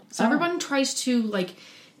Central. So everyone tries to like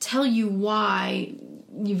tell you why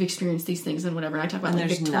you've experienced these things and whatever. And I talk about like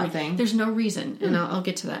there's Victoria. nothing. There's no reason, and I'll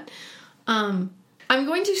get to that. I'm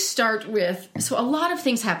going to start with, so a lot of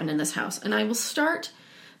things happen in this house, and I will start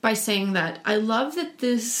by saying that I love that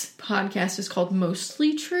this podcast is called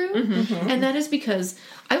Mostly True, and that is because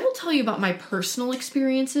I will tell you about my personal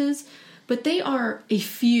experiences, but they are a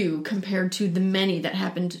few compared to the many that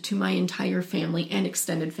happened to my entire family and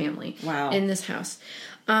extended family in this house.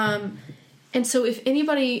 And so if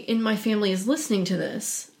anybody in my family is listening to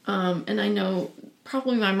this, and I know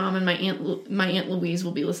probably my mom and my Aunt Louise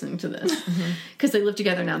will be listening to this because they live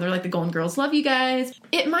together now. They're like the Golden Girls. Love you guys.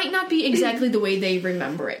 It might not be exactly the way they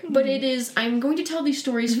remember it, but it is. I'm going to tell these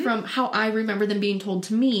stories from how I remember them being told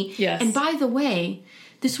to me. Yes. And by the way,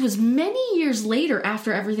 this was many years later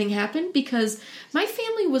after everything happened because my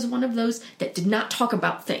family was one of those that did not talk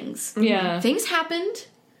about things. Yeah. Things happened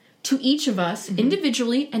to each of us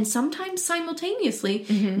individually and sometimes simultaneously.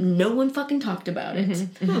 No one fucking talked about it.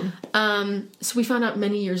 So we found out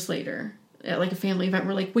many years later at like a family event.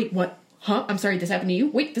 We're like, wait, what? Huh? I'm sorry, this happened to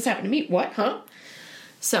you? Wait, this happened to me? What? Huh?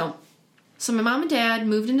 So my mom and dad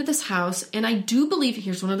moved into this house, and I do believe,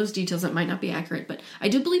 here's one of those details that might not be accurate, but I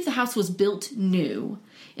do believe the house was built new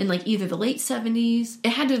in like either the late 70s. It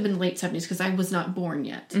had to have been the late 70s because I was not born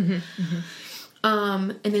yet.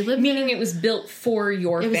 And they lived Meaning it was built for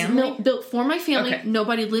your family? It was built for my family. Okay.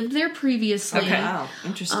 Nobody lived there previously. Okay. Wow,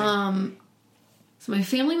 interesting. So my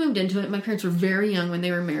family moved into it. My parents were very young when they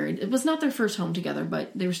were married. It was not their first home together, but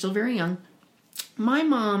they were still very young. My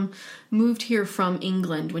mom moved here from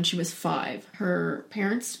England when she was 5. Her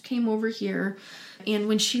parents came over here, and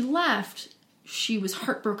when she left, she was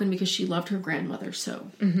heartbroken because she loved her grandmother so.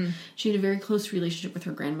 She had a very close relationship with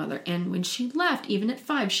her grandmother, and when she left, even at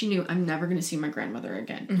 5, she knew, I'm never going to see my grandmother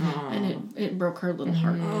again. And it broke her little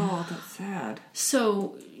heart. Oh, that's sad.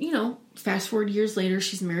 So, you know, fast forward years later,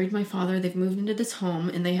 she's married my father, they've moved into this home,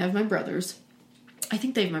 and they have my brothers. I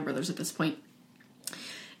think they have my brothers at this point.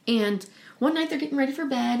 And one night they're getting ready for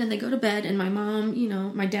bed, and they go to bed, and my mom, you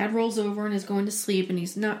know, my dad rolls over and is going to sleep, and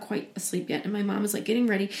he's not quite asleep yet, and my mom is like getting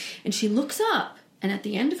ready, and she looks up, and at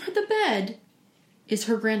the end of the bed is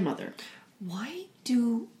her grandmother. why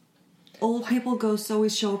do old people ghosts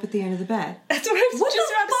always show up at the end of the bed? That's what I was What just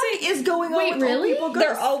the about to fuck say. is going on Wait, with really? old people ghosts?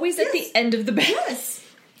 They're always at the end of the bed. Yes.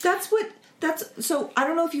 So I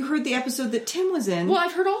don't know if you heard the episode that Tim was in. Well,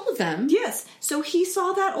 I've heard all of them. Yes. So he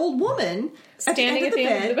saw that old woman Standing at the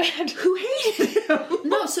end of the bed. who hated him.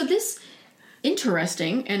 No, so this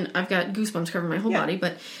interesting, and I've got goosebumps covering my whole Yeah. body,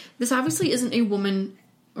 but this obviously isn't a woman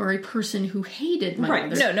or a person who hated my Right.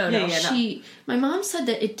 mother. No. Yeah, My mom said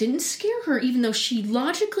that it didn't scare her, even though she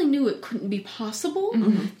logically knew it couldn't be possible,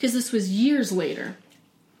 because this was years later.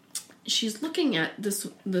 She's looking at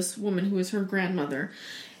this woman who is her grandmother,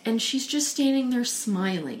 and she's just standing there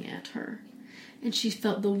smiling at her. And she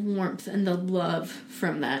felt the warmth and the love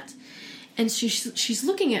from that. And she's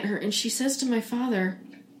looking at her, and she says to my father,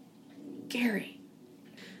 Gary,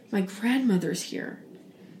 my grandmother's here.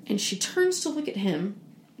 And she turns to look at him,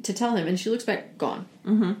 to tell him, and she looks back, gone.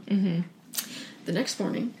 The next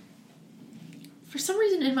morning, for some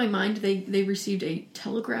reason in my mind, they received a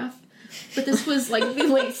telegraph. But this was like the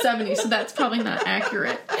late 70s, so that's probably not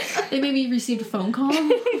accurate. They maybe received a phone call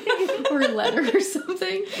or a letter or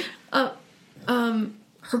something.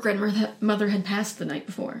 Her grandmother had passed the night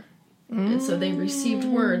before. And so they received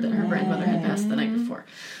word that her grandmother had passed the night before.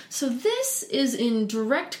 So this is in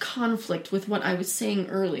direct conflict with what I was saying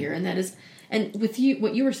earlier, and that is, and with you,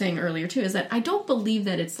 what you were saying earlier too, is that I don't believe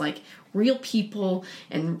that it's like real people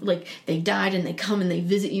and like they died and they come and they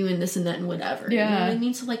visit you and this and that and whatever. You know what I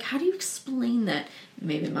mean? So like, how do you explain that?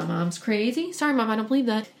 Maybe my mom's crazy. Sorry, Mom, I don't believe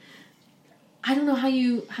that. I don't know how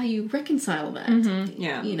you reconcile that.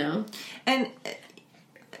 Yeah. You know? And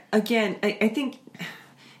again, I think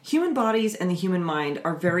human bodies and the human mind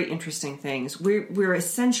are very interesting things. We're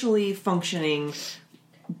essentially functioning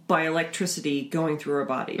by electricity going through our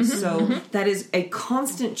bodies. So that is a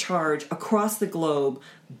constant charge across the globe,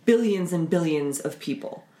 billions and billions of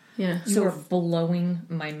people. Yeah. You are blowing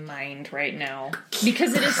my mind right now.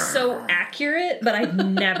 Because it is so accurate, but I've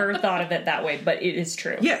never thought of it that way, but it is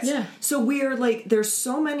true. Yes. Yeah. So we are like, there's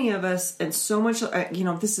so many of us and so much,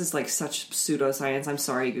 this is like such pseudoscience. I'm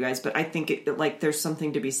sorry, you guys, but I think there's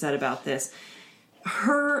something to be said about this.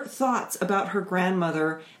 Her thoughts about her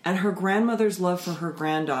grandmother and her grandmother's love for her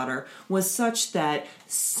granddaughter was such that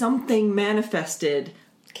something manifested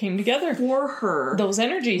Came together. for her. Those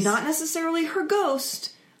energies. Not necessarily her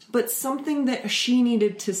ghost, but something that she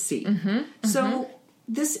needed to see. So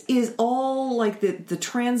this is all like the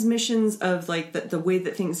transmissions of like the way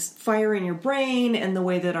that things fire in your brain and the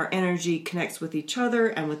way that our energy connects with each other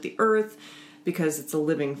and with the earth because it's a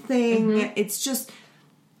living thing. It's just,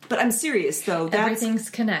 but I'm serious though. That's Everything's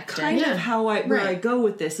connected. kind of how where I Right. go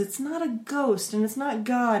with this. It's not a ghost and it's not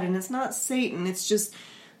God and it's not Satan. It's just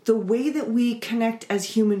the way that we connect as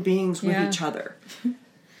human beings with Yeah. each other.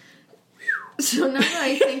 So now that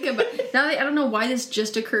I think about, I don't know why this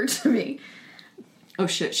just occurred to me. Oh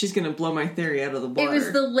shit, she's gonna blow my theory out of the water. It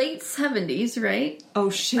was the late 70s, right? Oh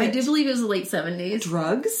shit. I do believe it was the late 70s.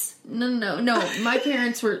 Drugs? No. My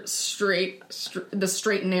parents were the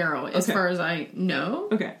straight and narrow, as Okay. far as I know.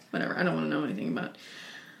 Okay. Whatever. I don't want to know anything about.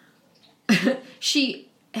 She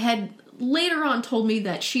had later on told me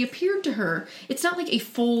that she appeared to her. It's not like a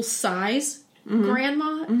full size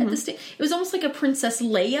grandma at the stage. It was almost like a Princess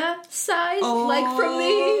Leia size, like from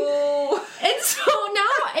the. And so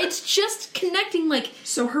now it's just connecting, like.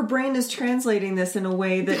 So her brain is translating this in a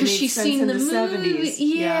way that Because makes she's sense seen in the the movie. 70s.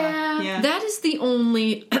 Yeah. That is the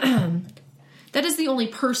only that is the only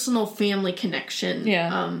personal family connection.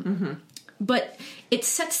 Yeah. But it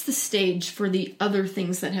sets the stage for the other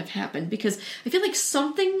things that have happened because I feel like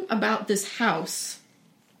something about this house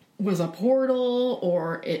was a portal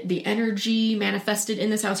or the energy manifested in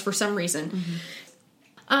this house for some reason.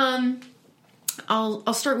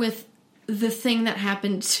 I'll start with the thing that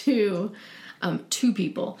happened to two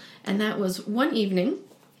people, and that was one evening.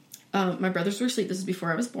 My brothers were asleep. This is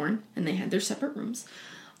before I was born, and they had their separate rooms.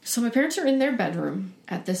 So my parents are in their bedroom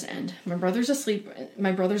at this end. My brothers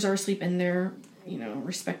are asleep in their,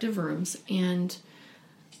 respective rooms, and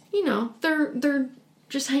they're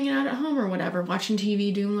just hanging out at home or whatever, watching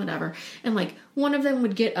TV, doing whatever. And like one of them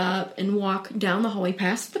would get up and walk down the hallway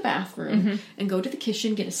past the bathroom and go to the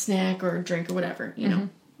kitchen, get a snack or a drink or whatever,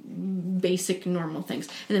 basic normal things,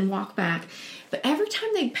 and then walk back. But every time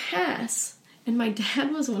they'd pass, and my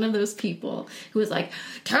dad was one of those people who was like,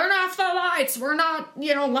 turn off the lights, we're not,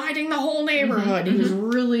 lighting the whole neighborhood. He was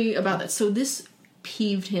really about that. So this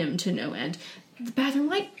peeved him to no end. The bathroom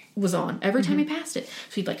light was on every time he passed it.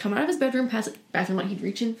 So he'd like come out of his bedroom, pass it, bathroom light, he'd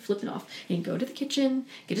reach in, flip it off, and he'd go to the kitchen,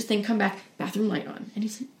 get his thing, come back, bathroom light on. And he'd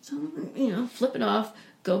say, flip it off,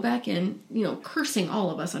 go back in, cursing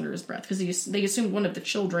all of us under his breath because they assumed one of the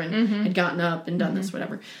children had gotten up and done this,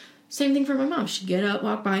 whatever. Same thing for my mom. She'd get up,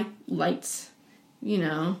 walk by, lights,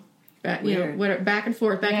 back, back and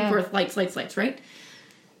forth, lights, right?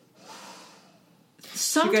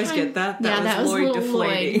 You guys get that? That was Lloyd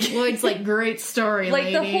deflating. Lloyd's like, great story, like,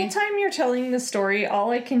 lady. the whole time you're telling the story,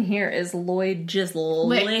 all I can hear is Lloyd just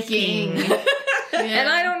licking. And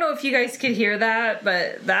I don't know if you guys could hear that,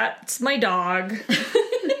 but that's my dog.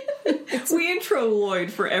 We intro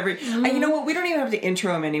Lloyd for every... you know what? We don't even have to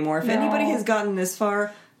intro him anymore. If anybody has gotten this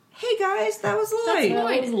far... Hey guys, that was Lloyd.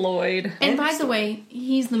 That was Lloyd. And by the way,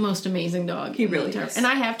 he's the most amazing dog. He really is. And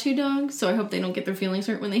I have 2 dogs, so I hope they don't get their feelings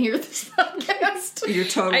hurt when they hear this podcast. You're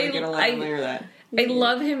totally going to let them hear that. I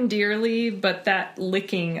love him dearly, but that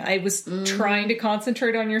licking, I was trying to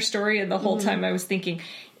concentrate on your story, and the whole time I was thinking,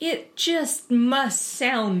 it just must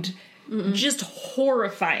sound just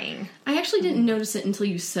horrifying. I actually didn't notice it until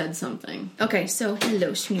you said something. Okay, so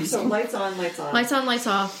hello, Snoozle. So lights on, lights off. Lights on, lights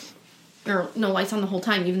off. Or, no, lights on the whole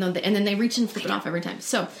time, even though and then they reach and flip it off every time.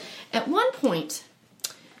 So, at one point,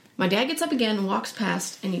 my dad gets up again, walks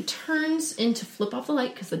past, and he turns in to flip off the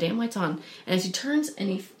light, because the damn light's on. And as he turns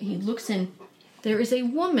and he looks in, there is a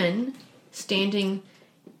woman standing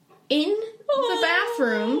in the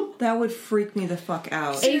bathroom. That would freak me the fuck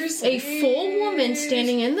out. A full woman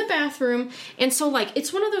standing in the bathroom. And so,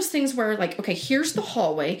 it's one of those things where, okay, here's the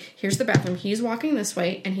hallway, here's the bathroom, he's walking this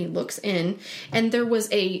way, and he looks in, and there was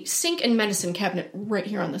a sink and medicine cabinet right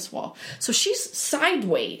here on this wall. So she's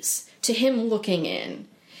sideways to him looking in.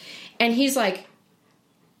 And he's like,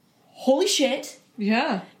 holy shit.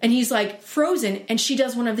 Yeah. And he's like, frozen, and she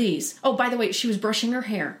does one of these. Oh, by the way, she was brushing her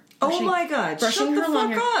hair. Oh my god, brushing shut her the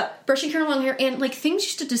long fuck hair, up. Brushing her long hair, and things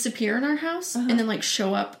used to disappear in our house and then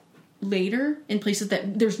show up later in places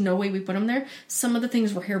that there's no way we put them there. Some of the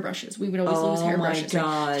things were hairbrushes. We would always lose hairbrushes. Oh my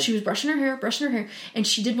god. Right? She was brushing her hair, and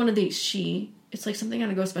she did one of these. It's like something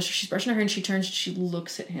on a Ghostbusters. She's brushing her hair and she turns, she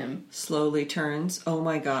looks at him. Slowly turns. Oh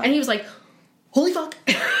my god. And he was like, holy fuck.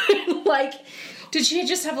 Did she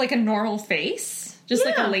just have a normal face? Just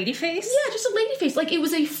like a lady face? Yeah, just a lady face. It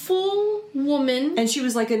was a full woman. And she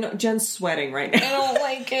was Jen's sweating right now. I don't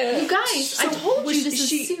like it. You guys, I told you this is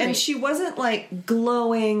serious. And she wasn't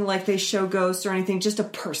glowing like they show ghosts or anything, just a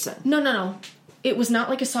person. No. It was not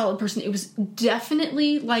like a solid person. It was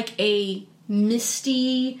definitely like a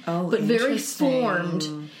misty, but very formed.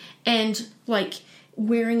 And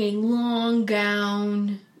wearing a long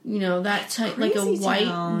gown. That type, like a white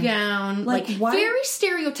gown. Very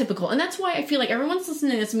stereotypical. And that's why I feel like everyone's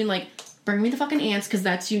listening to this and being bring me the fucking ants, because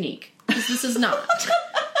that's unique. Because this is not.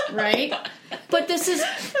 Right? But this is,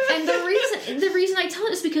 and the reason I tell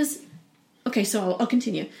it is because, okay, so I'll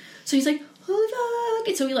continue. So he's like, oh fuck.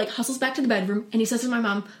 And so he hustles back to the bedroom and he says to my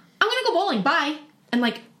mom, I'm gonna go bowling, bye. And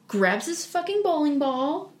grabs his fucking bowling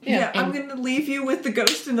ball. Yeah, I'm gonna leave you with the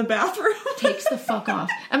ghost in the bathroom. Takes the fuck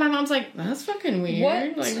off. And my mom's like, that's fucking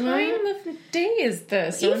weird. What time of day is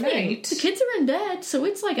this? Or night? The kids are in bed, so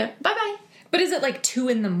it's a bye-bye. But is it 2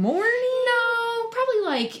 in the morning? No,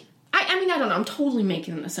 probably I mean, I don't know. I'm totally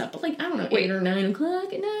making this up. But I don't know, 8 or 9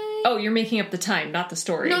 o'clock at night. Oh, you're making up the time, not the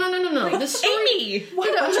story. No. The story... Amy!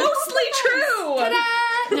 Mostly true!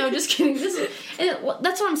 Ta-da! No, just kidding.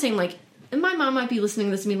 That's what I'm saying, and my mom might be listening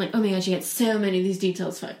to this and being oh my god, she had so many of these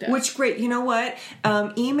details fucked up. Which, great. You know what?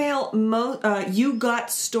 Email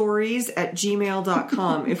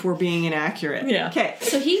yougotstories@gmail.com if we're being inaccurate. Yeah. Okay.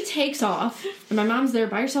 So he takes off, and my mom's there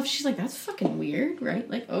by herself. She's like, that's fucking weird, right?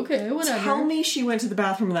 Okay, whatever. Tell me she went to the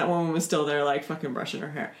bathroom and that woman was still there, fucking brushing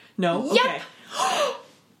her hair. No? Yep. Okay.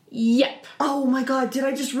 Yep. Oh my god, did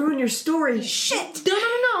I just ruin your story? Shit!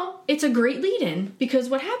 No. It's a great lead-in, because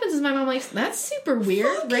what happens is my mom that's super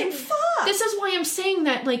weird, fucking right? Fuck. This is why I'm saying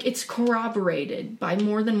that, it's corroborated by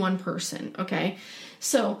more than one person, okay?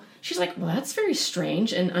 So, she's like, well, that's very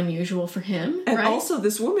strange and unusual for him, and right? also,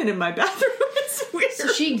 this woman in my bathroom is weird. So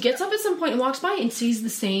she gets up at some point and walks by and sees the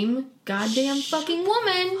same goddamn fucking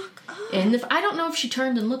woman. And I don't know if she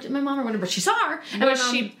turned and looked at my mom or whatever, but she saw her. And was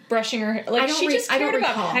she brushing her hair? She just cared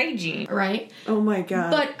about hygiene. Right? Oh my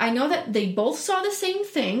god. But I know that they both saw the same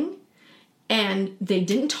thing, and they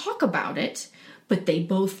didn't talk about it, but they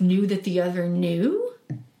both knew that the other knew.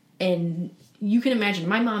 And you can imagine,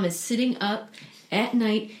 my mom is sitting up at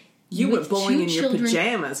night. You were bowling in your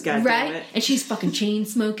pajamas, goddammit. Right? And she's fucking chain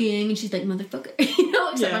smoking, and she's like, motherfucker.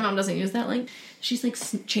 Except my mom doesn't use that. She's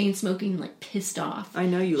chain smoking, pissed off. I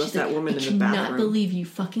know you left that woman in the bathroom. I cannot believe you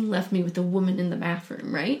fucking left me with a woman in the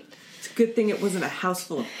bathroom, right? It's a good thing it wasn't a house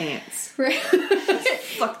full of ants. Right.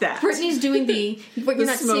 Fuck that. Brittany's doing what you're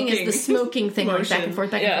not seeing is the smoking thing, motion. Back and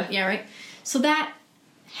forth. Yeah, right? So that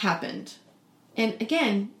happened. And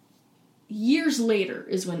again, years later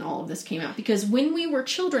is when all of this came out. Because when we were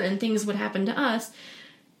children and things would happen to us,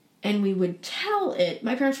 and we would tell it,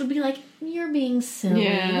 my parents would be like, you're being silly.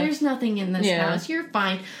 Yeah. There's nothing in this house. You're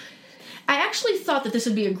fine. I actually thought that this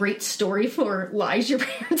would be a great story for lies your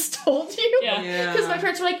parents told you. Yeah. Because my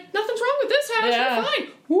parents were like, nothing's wrong with this house. Yeah. You're fine.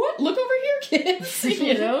 What? Look over here, kids.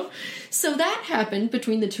 You know? So that happened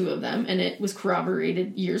between the two of them, and it was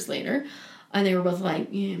corroborated years later. And they were both like,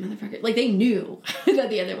 yeah, motherfucker. Like, they knew that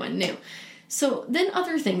the other one knew. So then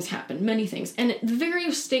other things happened, many things, and very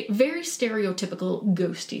stereotypical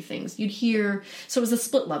ghosty things. You'd hear, so it was a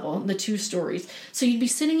split level, the two stories. So you'd be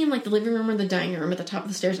sitting in like the living room or the dining room at the top of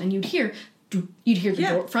the stairs, and you'd hear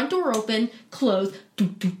the front door open, close,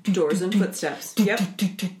 Doors and footsteps. Yep.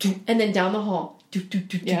 and then down the hall,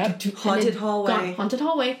 Haunted hallway. gone, haunted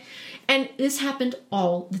hallway, and this happened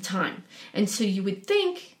all the time. And so you would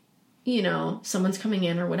think, you know, someone's coming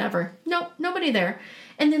in or whatever. Nope, nobody there.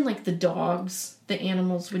 And then, like, the dogs, the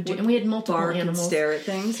animals would do... And we had multiple Bark animals. and stare at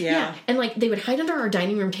things, Yeah. And, like, they would hide under our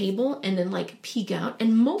dining room table and then, like, peek out.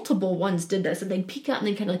 And multiple ones did this. And they'd peek out and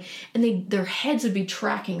they'd kind of, like... And their heads would be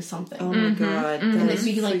tracking something. Oh, my God. And That they'd is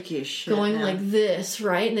be, like, freaky as shit, going man. like this,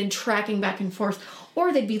 right? And then tracking back and forth.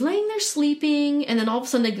 Or they'd be laying there sleeping, and then all of a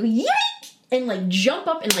sudden they'd go, yike! And, like, jump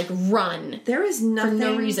up and, like, run. There is nothing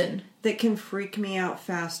no reason. that can freak me out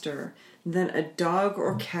faster than a dog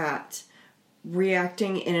or cat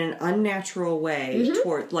reacting in an unnatural way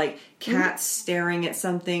toward, like, cats staring at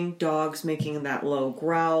something, dogs making that low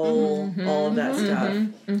growl, all of that stuff.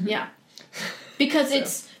 Yeah.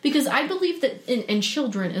 Because I believe that in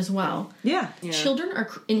children as well. Yeah. Children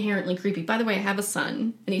are inherently creepy. By the way, I have a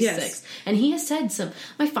son, and he's Yes. 6, and he has said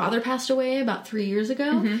my father passed away about 3 years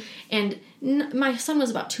ago, and my son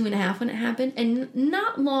was about 2.5 when it happened, and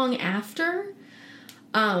not long after,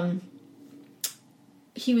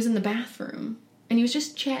 he was in the bathroom, and he was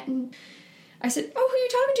just chatting. I said, "Oh, who are you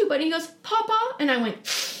talking to, buddy?" He goes, "Papa," and I went,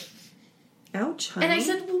 Ouch, honey. and I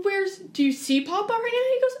said, "Well, do you see Papa right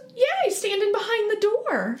now?" He goes, "Yeah, he's standing behind the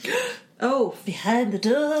door." Oh, behind the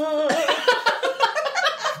door.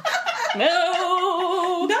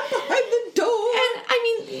 No! Not behind the door. And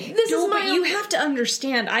I mean, this is my But you have to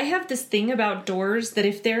understand, I have this thing about doors that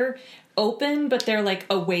if they're open but they're like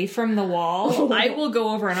away from the wall, I will go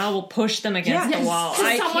over and I will push them against the wall. So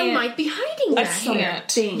I someone can't. might be hiding I that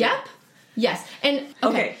can't. here. Yep. Yes. And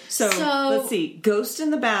Okay, so let's see. Ghost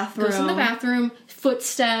in the bathroom. Goes in the bathroom,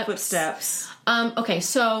 footsteps. Footsteps. Okay,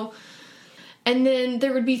 so, and then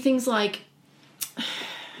there would be things like,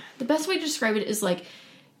 the best way to describe it is like,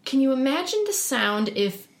 can you imagine the sound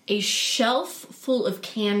if a shelf full of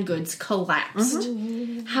canned goods collapsed?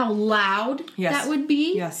 How loud that would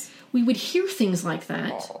be? Yes. We would hear things like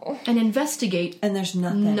that and investigate. And there's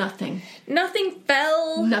nothing. Nothing. Nothing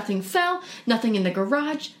fell. Nothing fell. Nothing in the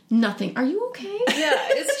garage. Nothing. Are you okay? Yeah,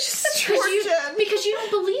 it's just Because you don't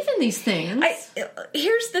believe in these things.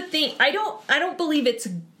 Here's the thing. I don't believe it's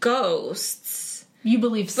ghosts. You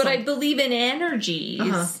believe But I believe in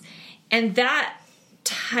energies. And that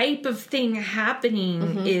type of thing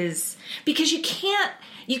happening is because you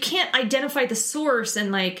can't identify the source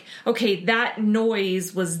and like, okay, that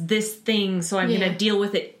noise was this thing, so I'm going to deal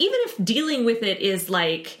with it. Even if dealing with it is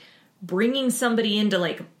like bringing somebody in to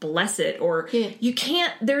like bless it, or you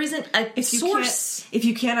can't, there isn't a source. If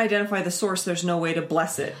you can't identify the source, there's no way to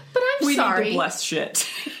bless it. But I'm sorry. We need to bless shit.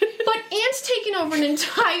 But ants taking over an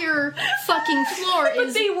entire fucking floor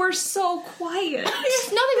But they were so quiet.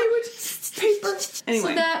 Paper. Anyway.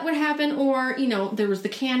 So that would happen, or, you know, there was the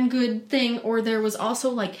canned good thing, or there was also,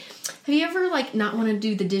 like, have you ever, like, not want to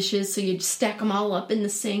do the dishes, so you stack them all up in the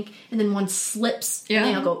sink, and then one slips,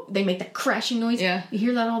 and they make that crashing noise? Yeah. You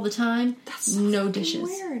hear that all the time? That's so no fucking dishes.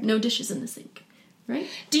 weird. No dishes in the sink, right?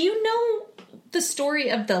 Do you know the story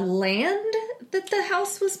of the land that the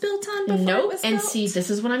house was built on before it Nope. was And built? see, this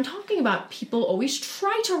is what I'm talking about. People always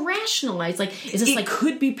try to rationalize, like, is this It like...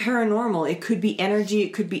 could be paranormal. It could be energy.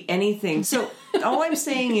 It could be anything. So all I'm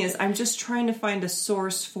saying is I'm just trying to find a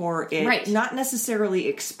source for it. Right. Not necessarily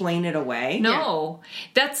explain it away. No.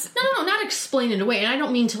 That's... No, not explain it away. And I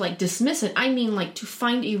don't mean to, like, dismiss it. I mean, like, to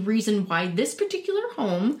find a reason why this particular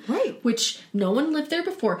home, Right. which no one lived there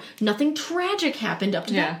before, nothing tragic happened up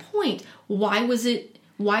to that point. Why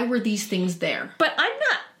were these things there? But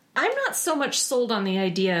I'm not so much sold on the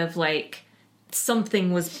idea of, like,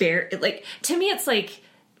 something was buried. Like, to me, it's like,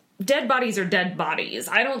 dead bodies are dead bodies.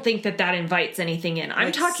 I don't think that invites anything in. I'm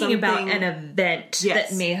Like talking about something- an event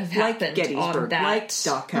that may have like happened Gettysburg, on that. like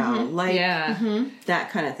Dachau, like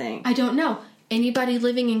that kind of thing. I don't know. Anybody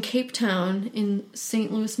living in Cape Town in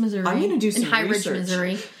St. Louis, Missouri? I'm gonna do some in High research. Ridge,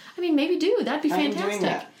 Missouri. I mean, maybe do. That'd be I'm doing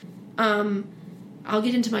fantastic. that. I'll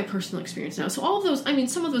get into my personal experience now. So all of those, I mean,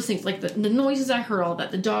 some of those things, like the noises I heard, all of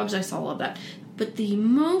that, the dogs I saw, all of that. But the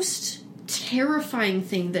most terrifying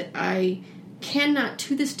thing that I cannot,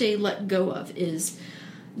 to this day, let go of is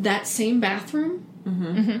that same bathroom.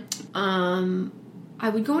 I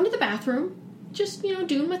would go into the bathroom, just,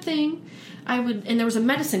 doing my thing. And there was a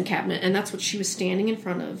medicine cabinet, and that's what she was standing in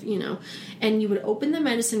front of, And you would open the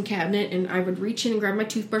medicine cabinet, and I would reach in and grab my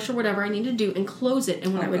toothbrush or whatever I needed to do and close it.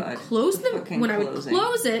 And when I would close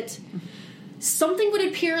it, something would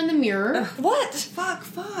appear in the mirror. What? Fuck.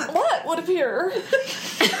 What would appear?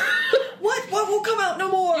 What will come out no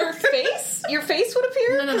more? Your face? Your face would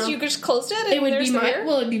appear? No. Because you just closed it? It would be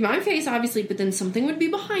it'd be my face, obviously, but then something would be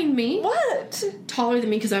behind me. What? Taller than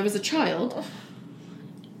me because I was a child.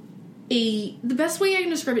 The best way I can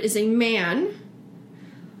describe it is a man,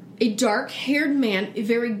 a dark-haired man, a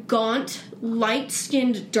very gaunt,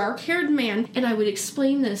 light-skinned, dark-haired man, and I would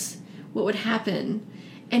explain what would happen,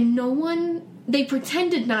 and they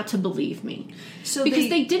pretended not to believe me. Because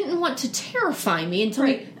they didn't want to terrify me and tell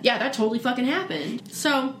me, yeah, that totally fucking happened.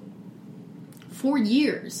 So, for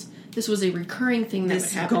years, this was a recurring thing that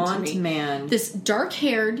would happen to me. This gaunt man. This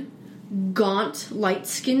dark-haired, gaunt,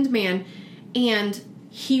 light-skinned man, and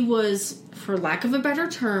he was, for lack of a better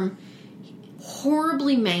term,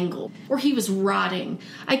 horribly mangled. Or he was rotting.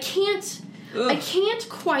 I can't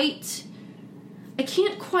quite...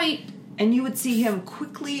 And you would see him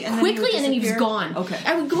quickly, and then he was gone. Okay.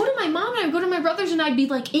 I would go to my mom, and I would go to my brothers, and I'd be,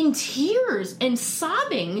 like, in tears and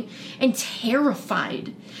sobbing and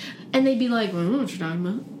terrified. And they'd be like, I don't know what you're talking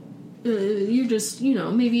about. You're just,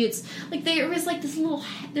 maybe it's... Like, there was, like, this little...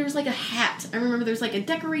 There was, like, a hat. I remember there was, like, a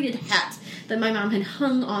decorated hat that my mom had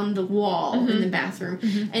hung on the wall in the bathroom.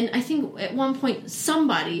 And I think at one point,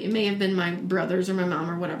 somebody, it may have been my brothers or my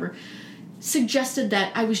mom or whatever, suggested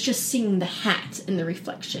that I was just seeing the hat in the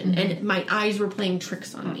reflection, and my eyes were playing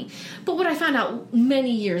tricks on me. But what I found out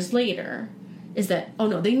many years later is that, oh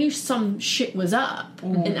no, they knew some shit was up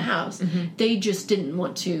in the house. They just didn't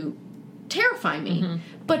want to terrify me.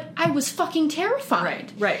 But I was fucking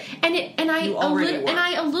terrified. Right. And I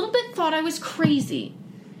a little bit thought I was crazy.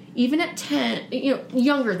 Even at 10,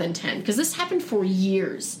 younger than 10, because this happened for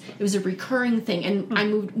years. It was a recurring thing,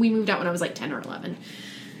 and we moved out when I was like 10 or 11.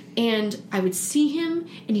 And I would see him,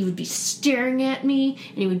 and he would be staring at me,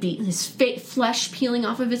 and he would be his flesh peeling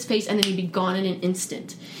off of his face, and then he'd be gone in an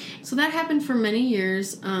instant. So that happened for many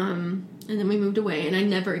years, and then we moved away, and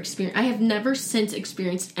I have never since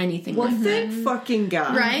experienced anything like that. Thank fucking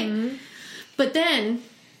God. Right? But then,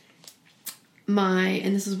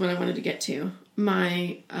 and this is what I wanted to get to,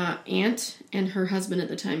 my aunt and her husband at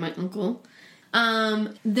the time, my uncle,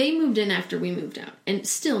 they moved in after we moved out. And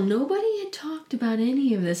still, nobody had talked about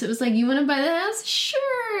any of this. It was like, you want to buy the house?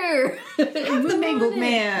 Sure. Have the mangled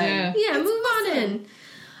man. Yeah, move on in.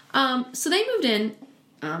 So they moved in.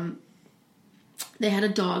 They had a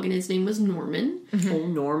dog, and his name was Norman. Oh,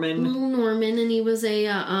 Norman. Little Norman, and he was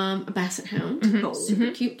a basset hound.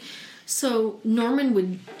 Super cute. So Norman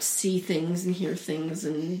would see things and hear things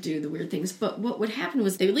and do the weird things. But what would happen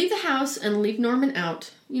was they would leave the house and leave Norman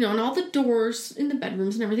out, and all the doors in the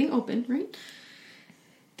bedrooms and everything open, right?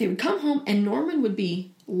 They would come home, and Norman would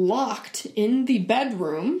be locked in the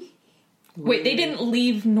bedroom. Wait, they didn't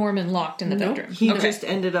leave Norman locked in the bedroom? He just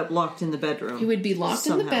ended up locked in the bedroom. He would be locked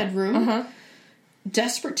in the bedroom.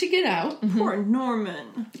 Desperate to get out. Poor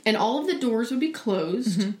Norman. And all of the doors would be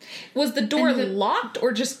closed. Was the door locked,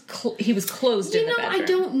 or just he was closed in the bedroom? I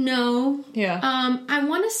don't know. Yeah. I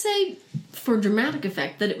want to say, for dramatic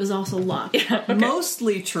effect, that it was also locked. Yeah, okay.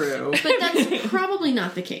 Mostly true. But that's probably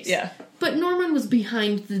not the case. Yeah. But Norman was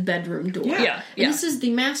behind the bedroom door. Yeah. And this is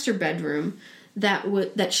the master bedroom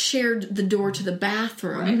that shared the door to the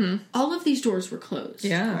bathroom. Right. All of these doors were closed.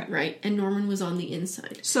 Yeah. Right? And Norman was on the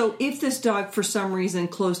inside. So if this dog, for some reason,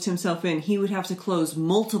 closed himself in, he would have to close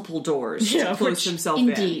multiple doors to close himself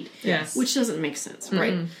in. Indeed. Yes. Which doesn't make sense,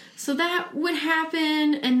 right? So that would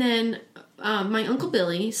happen, and then my Uncle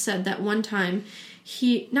Billy said that one time,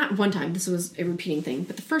 not one time, this was a repeating thing,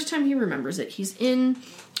 but the first time he remembers it, he's in...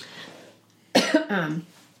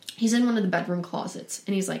 He's in one of the bedroom closets,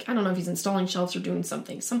 and he's like, I don't know if he's installing shelves or doing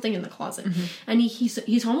something in the closet. And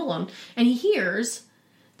he's home alone, and he hears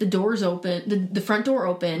the doors open, the front door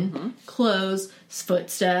open, close,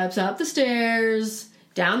 footsteps up the stairs,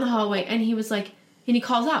 down the hallway, and he was like, and he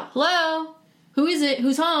calls out, hello? Who is it?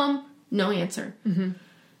 Who's home? No answer.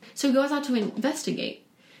 So he goes out to investigate,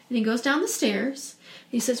 and he goes down the stairs.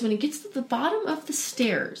 He says when he gets to the bottom of the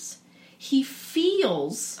stairs, he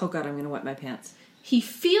feels... Oh, God, I'm going to wet my pants. He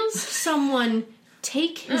feels someone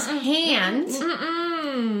take his hand,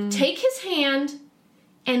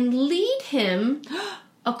 and lead him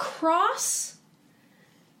across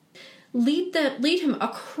the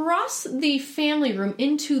family room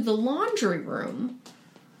into the laundry room.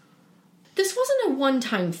 This wasn't a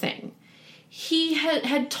one-time thing. He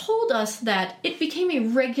had told us that it became a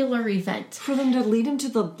regular event. For them to lead him to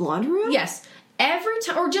the laundry room? Yes. Every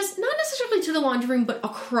time, or just not necessarily to the laundry room, but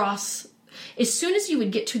across. As soon as you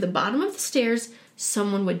would get to the bottom of the stairs,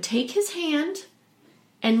 someone would take his hand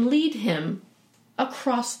and lead him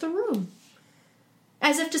across the room.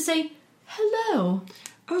 As if to say, hello.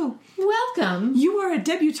 Oh, welcome. You are a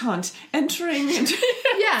debutante entering into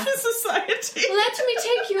society. Let me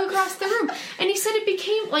take you across the room. And he said it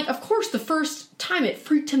became, like, of course, the first time it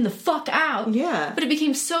freaked him the fuck out. Yeah. But it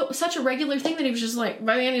became such a regular thing that he was just like,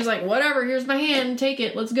 by the end, he's like, whatever, here's my hand, take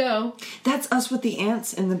it, let's go. That's us with the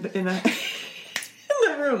ants in the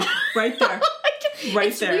room. Right there.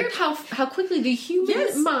 Right there. It's weird how quickly the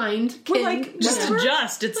human mind can... We're like, just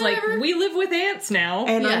adjust. It's whatever. like, we live with ants now.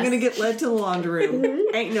 And I'm going to get led to the laundry room.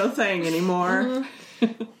 Ain't no thing anymore.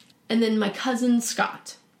 And then my cousin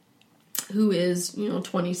Scott, who is,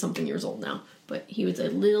 20-something years old now, but he was a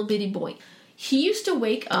little bitty boy. He used to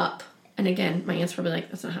wake up, and again, my aunt's probably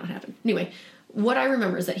like, that's not how it happened. Anyway, what I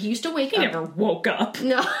remember is that he used to wake up... He never woke up.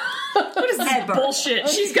 No. What is this bullshit?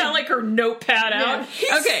 She's got, like, her notepad out.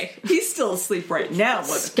 Okay. He's still asleep right now.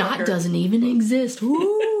 Scott doesn't even exist.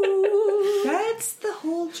 Ooh. That's the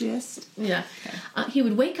whole gist. Yeah. Okay. He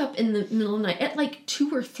would wake up in the middle of the night at, like,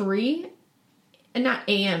 2 or 3, and not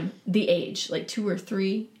a.m., the age, like 2 or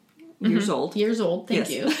 3 years old. Thank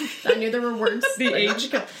you. I knew there were words. The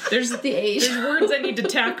age. There's the age. There's words I need to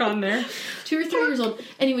tack on there. 2 or 3 years old,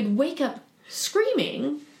 and he would wake up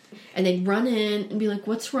screaming, and they'd run in and be like,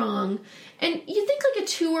 what's wrong? And you think like a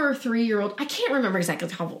 2 or 3-year-old, I can't remember exactly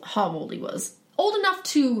how old he was. Old enough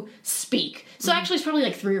to speak. So actually it's probably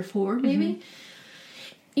like 3 or 4, maybe. Mm-hmm.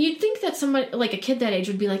 You'd think that somebody, like a kid that age,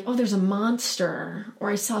 would be like, oh, there's a monster. Or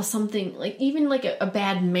I saw something, like even like a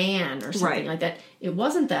bad man or something like that. It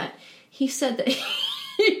wasn't that. He said that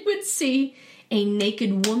he would see a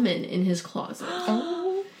naked woman in his closet.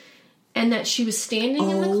 And that she was standing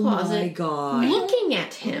in the closet my God. looking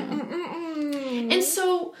at him. And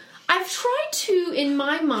so I've tried to, in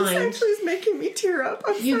my mind... This actually is making me tear up.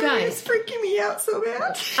 I'm you sorry, guys, it's freaking me out so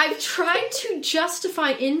bad. I've tried to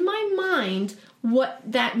justify in my mind what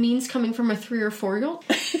that means coming from a 3 or 4-year-old.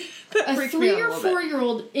 A 3 or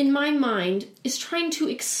 4-year-old, in my mind, is trying to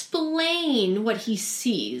explain what he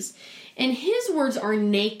sees. And his words are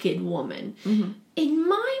naked woman. Mm-hmm. In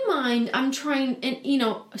my mind, I'm trying, and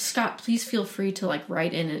Scott, please feel free to like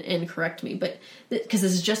write in and correct me, but because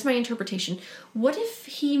this is just my interpretation. What if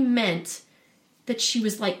he meant that she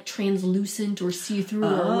was like translucent or see-through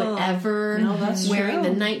or whatever, wearing the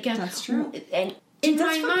nightgown? That's true. And in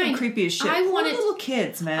that's my mind, creepy as shit. I want it, little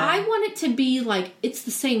kids, man. I want it to be like it's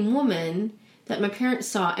the same woman that my parents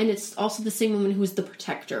saw, and it's also the same woman who was the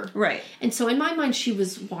protector. Right. And so in my mind, she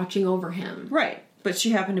was watching over him. Right. But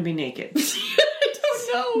she happened to be naked. I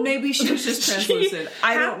don't know. Maybe she was just translucent.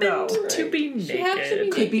 I don't know. To be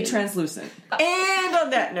naked. Could be translucent. And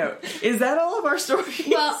on that note, is that all of our stories?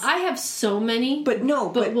 Well, I have so many. But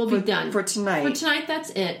we'll be done. For tonight. For tonight,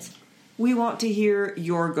 that's it. We want to hear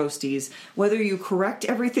your ghosties. Whether you correct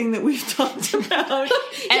everything that we've talked about.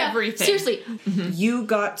 Everything. Seriously. Mm-hmm. You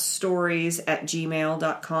got stories at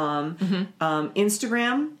gmail.com. Mm-hmm.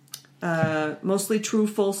 Instagram, mostly true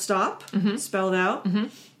full stop, spelled out. Mm-hmm.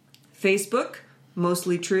 Facebook,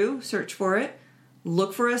 mostly true, search for it.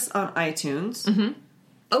 Look for us on iTunes. Mm-hmm.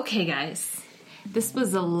 Okay, guys. This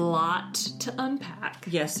was a lot to unpack.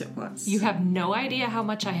 Yes, it was. You have no idea how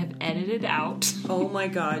much I have edited out. Oh my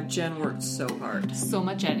God, Jen worked so hard. So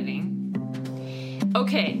much editing.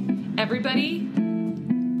 Okay, everybody,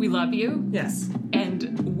 we love you. Yes.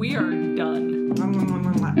 And we are done.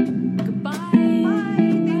 Goodbye. Bye.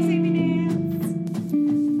 Thanks, Amy Dance.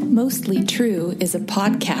 Mostly True is a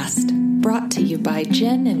podcast brought to you by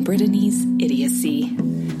Jen and Brittany's Idiocy.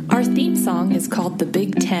 Our theme song is called The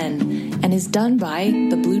Big Ten and is done by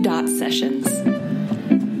the Blue Dot Sessions.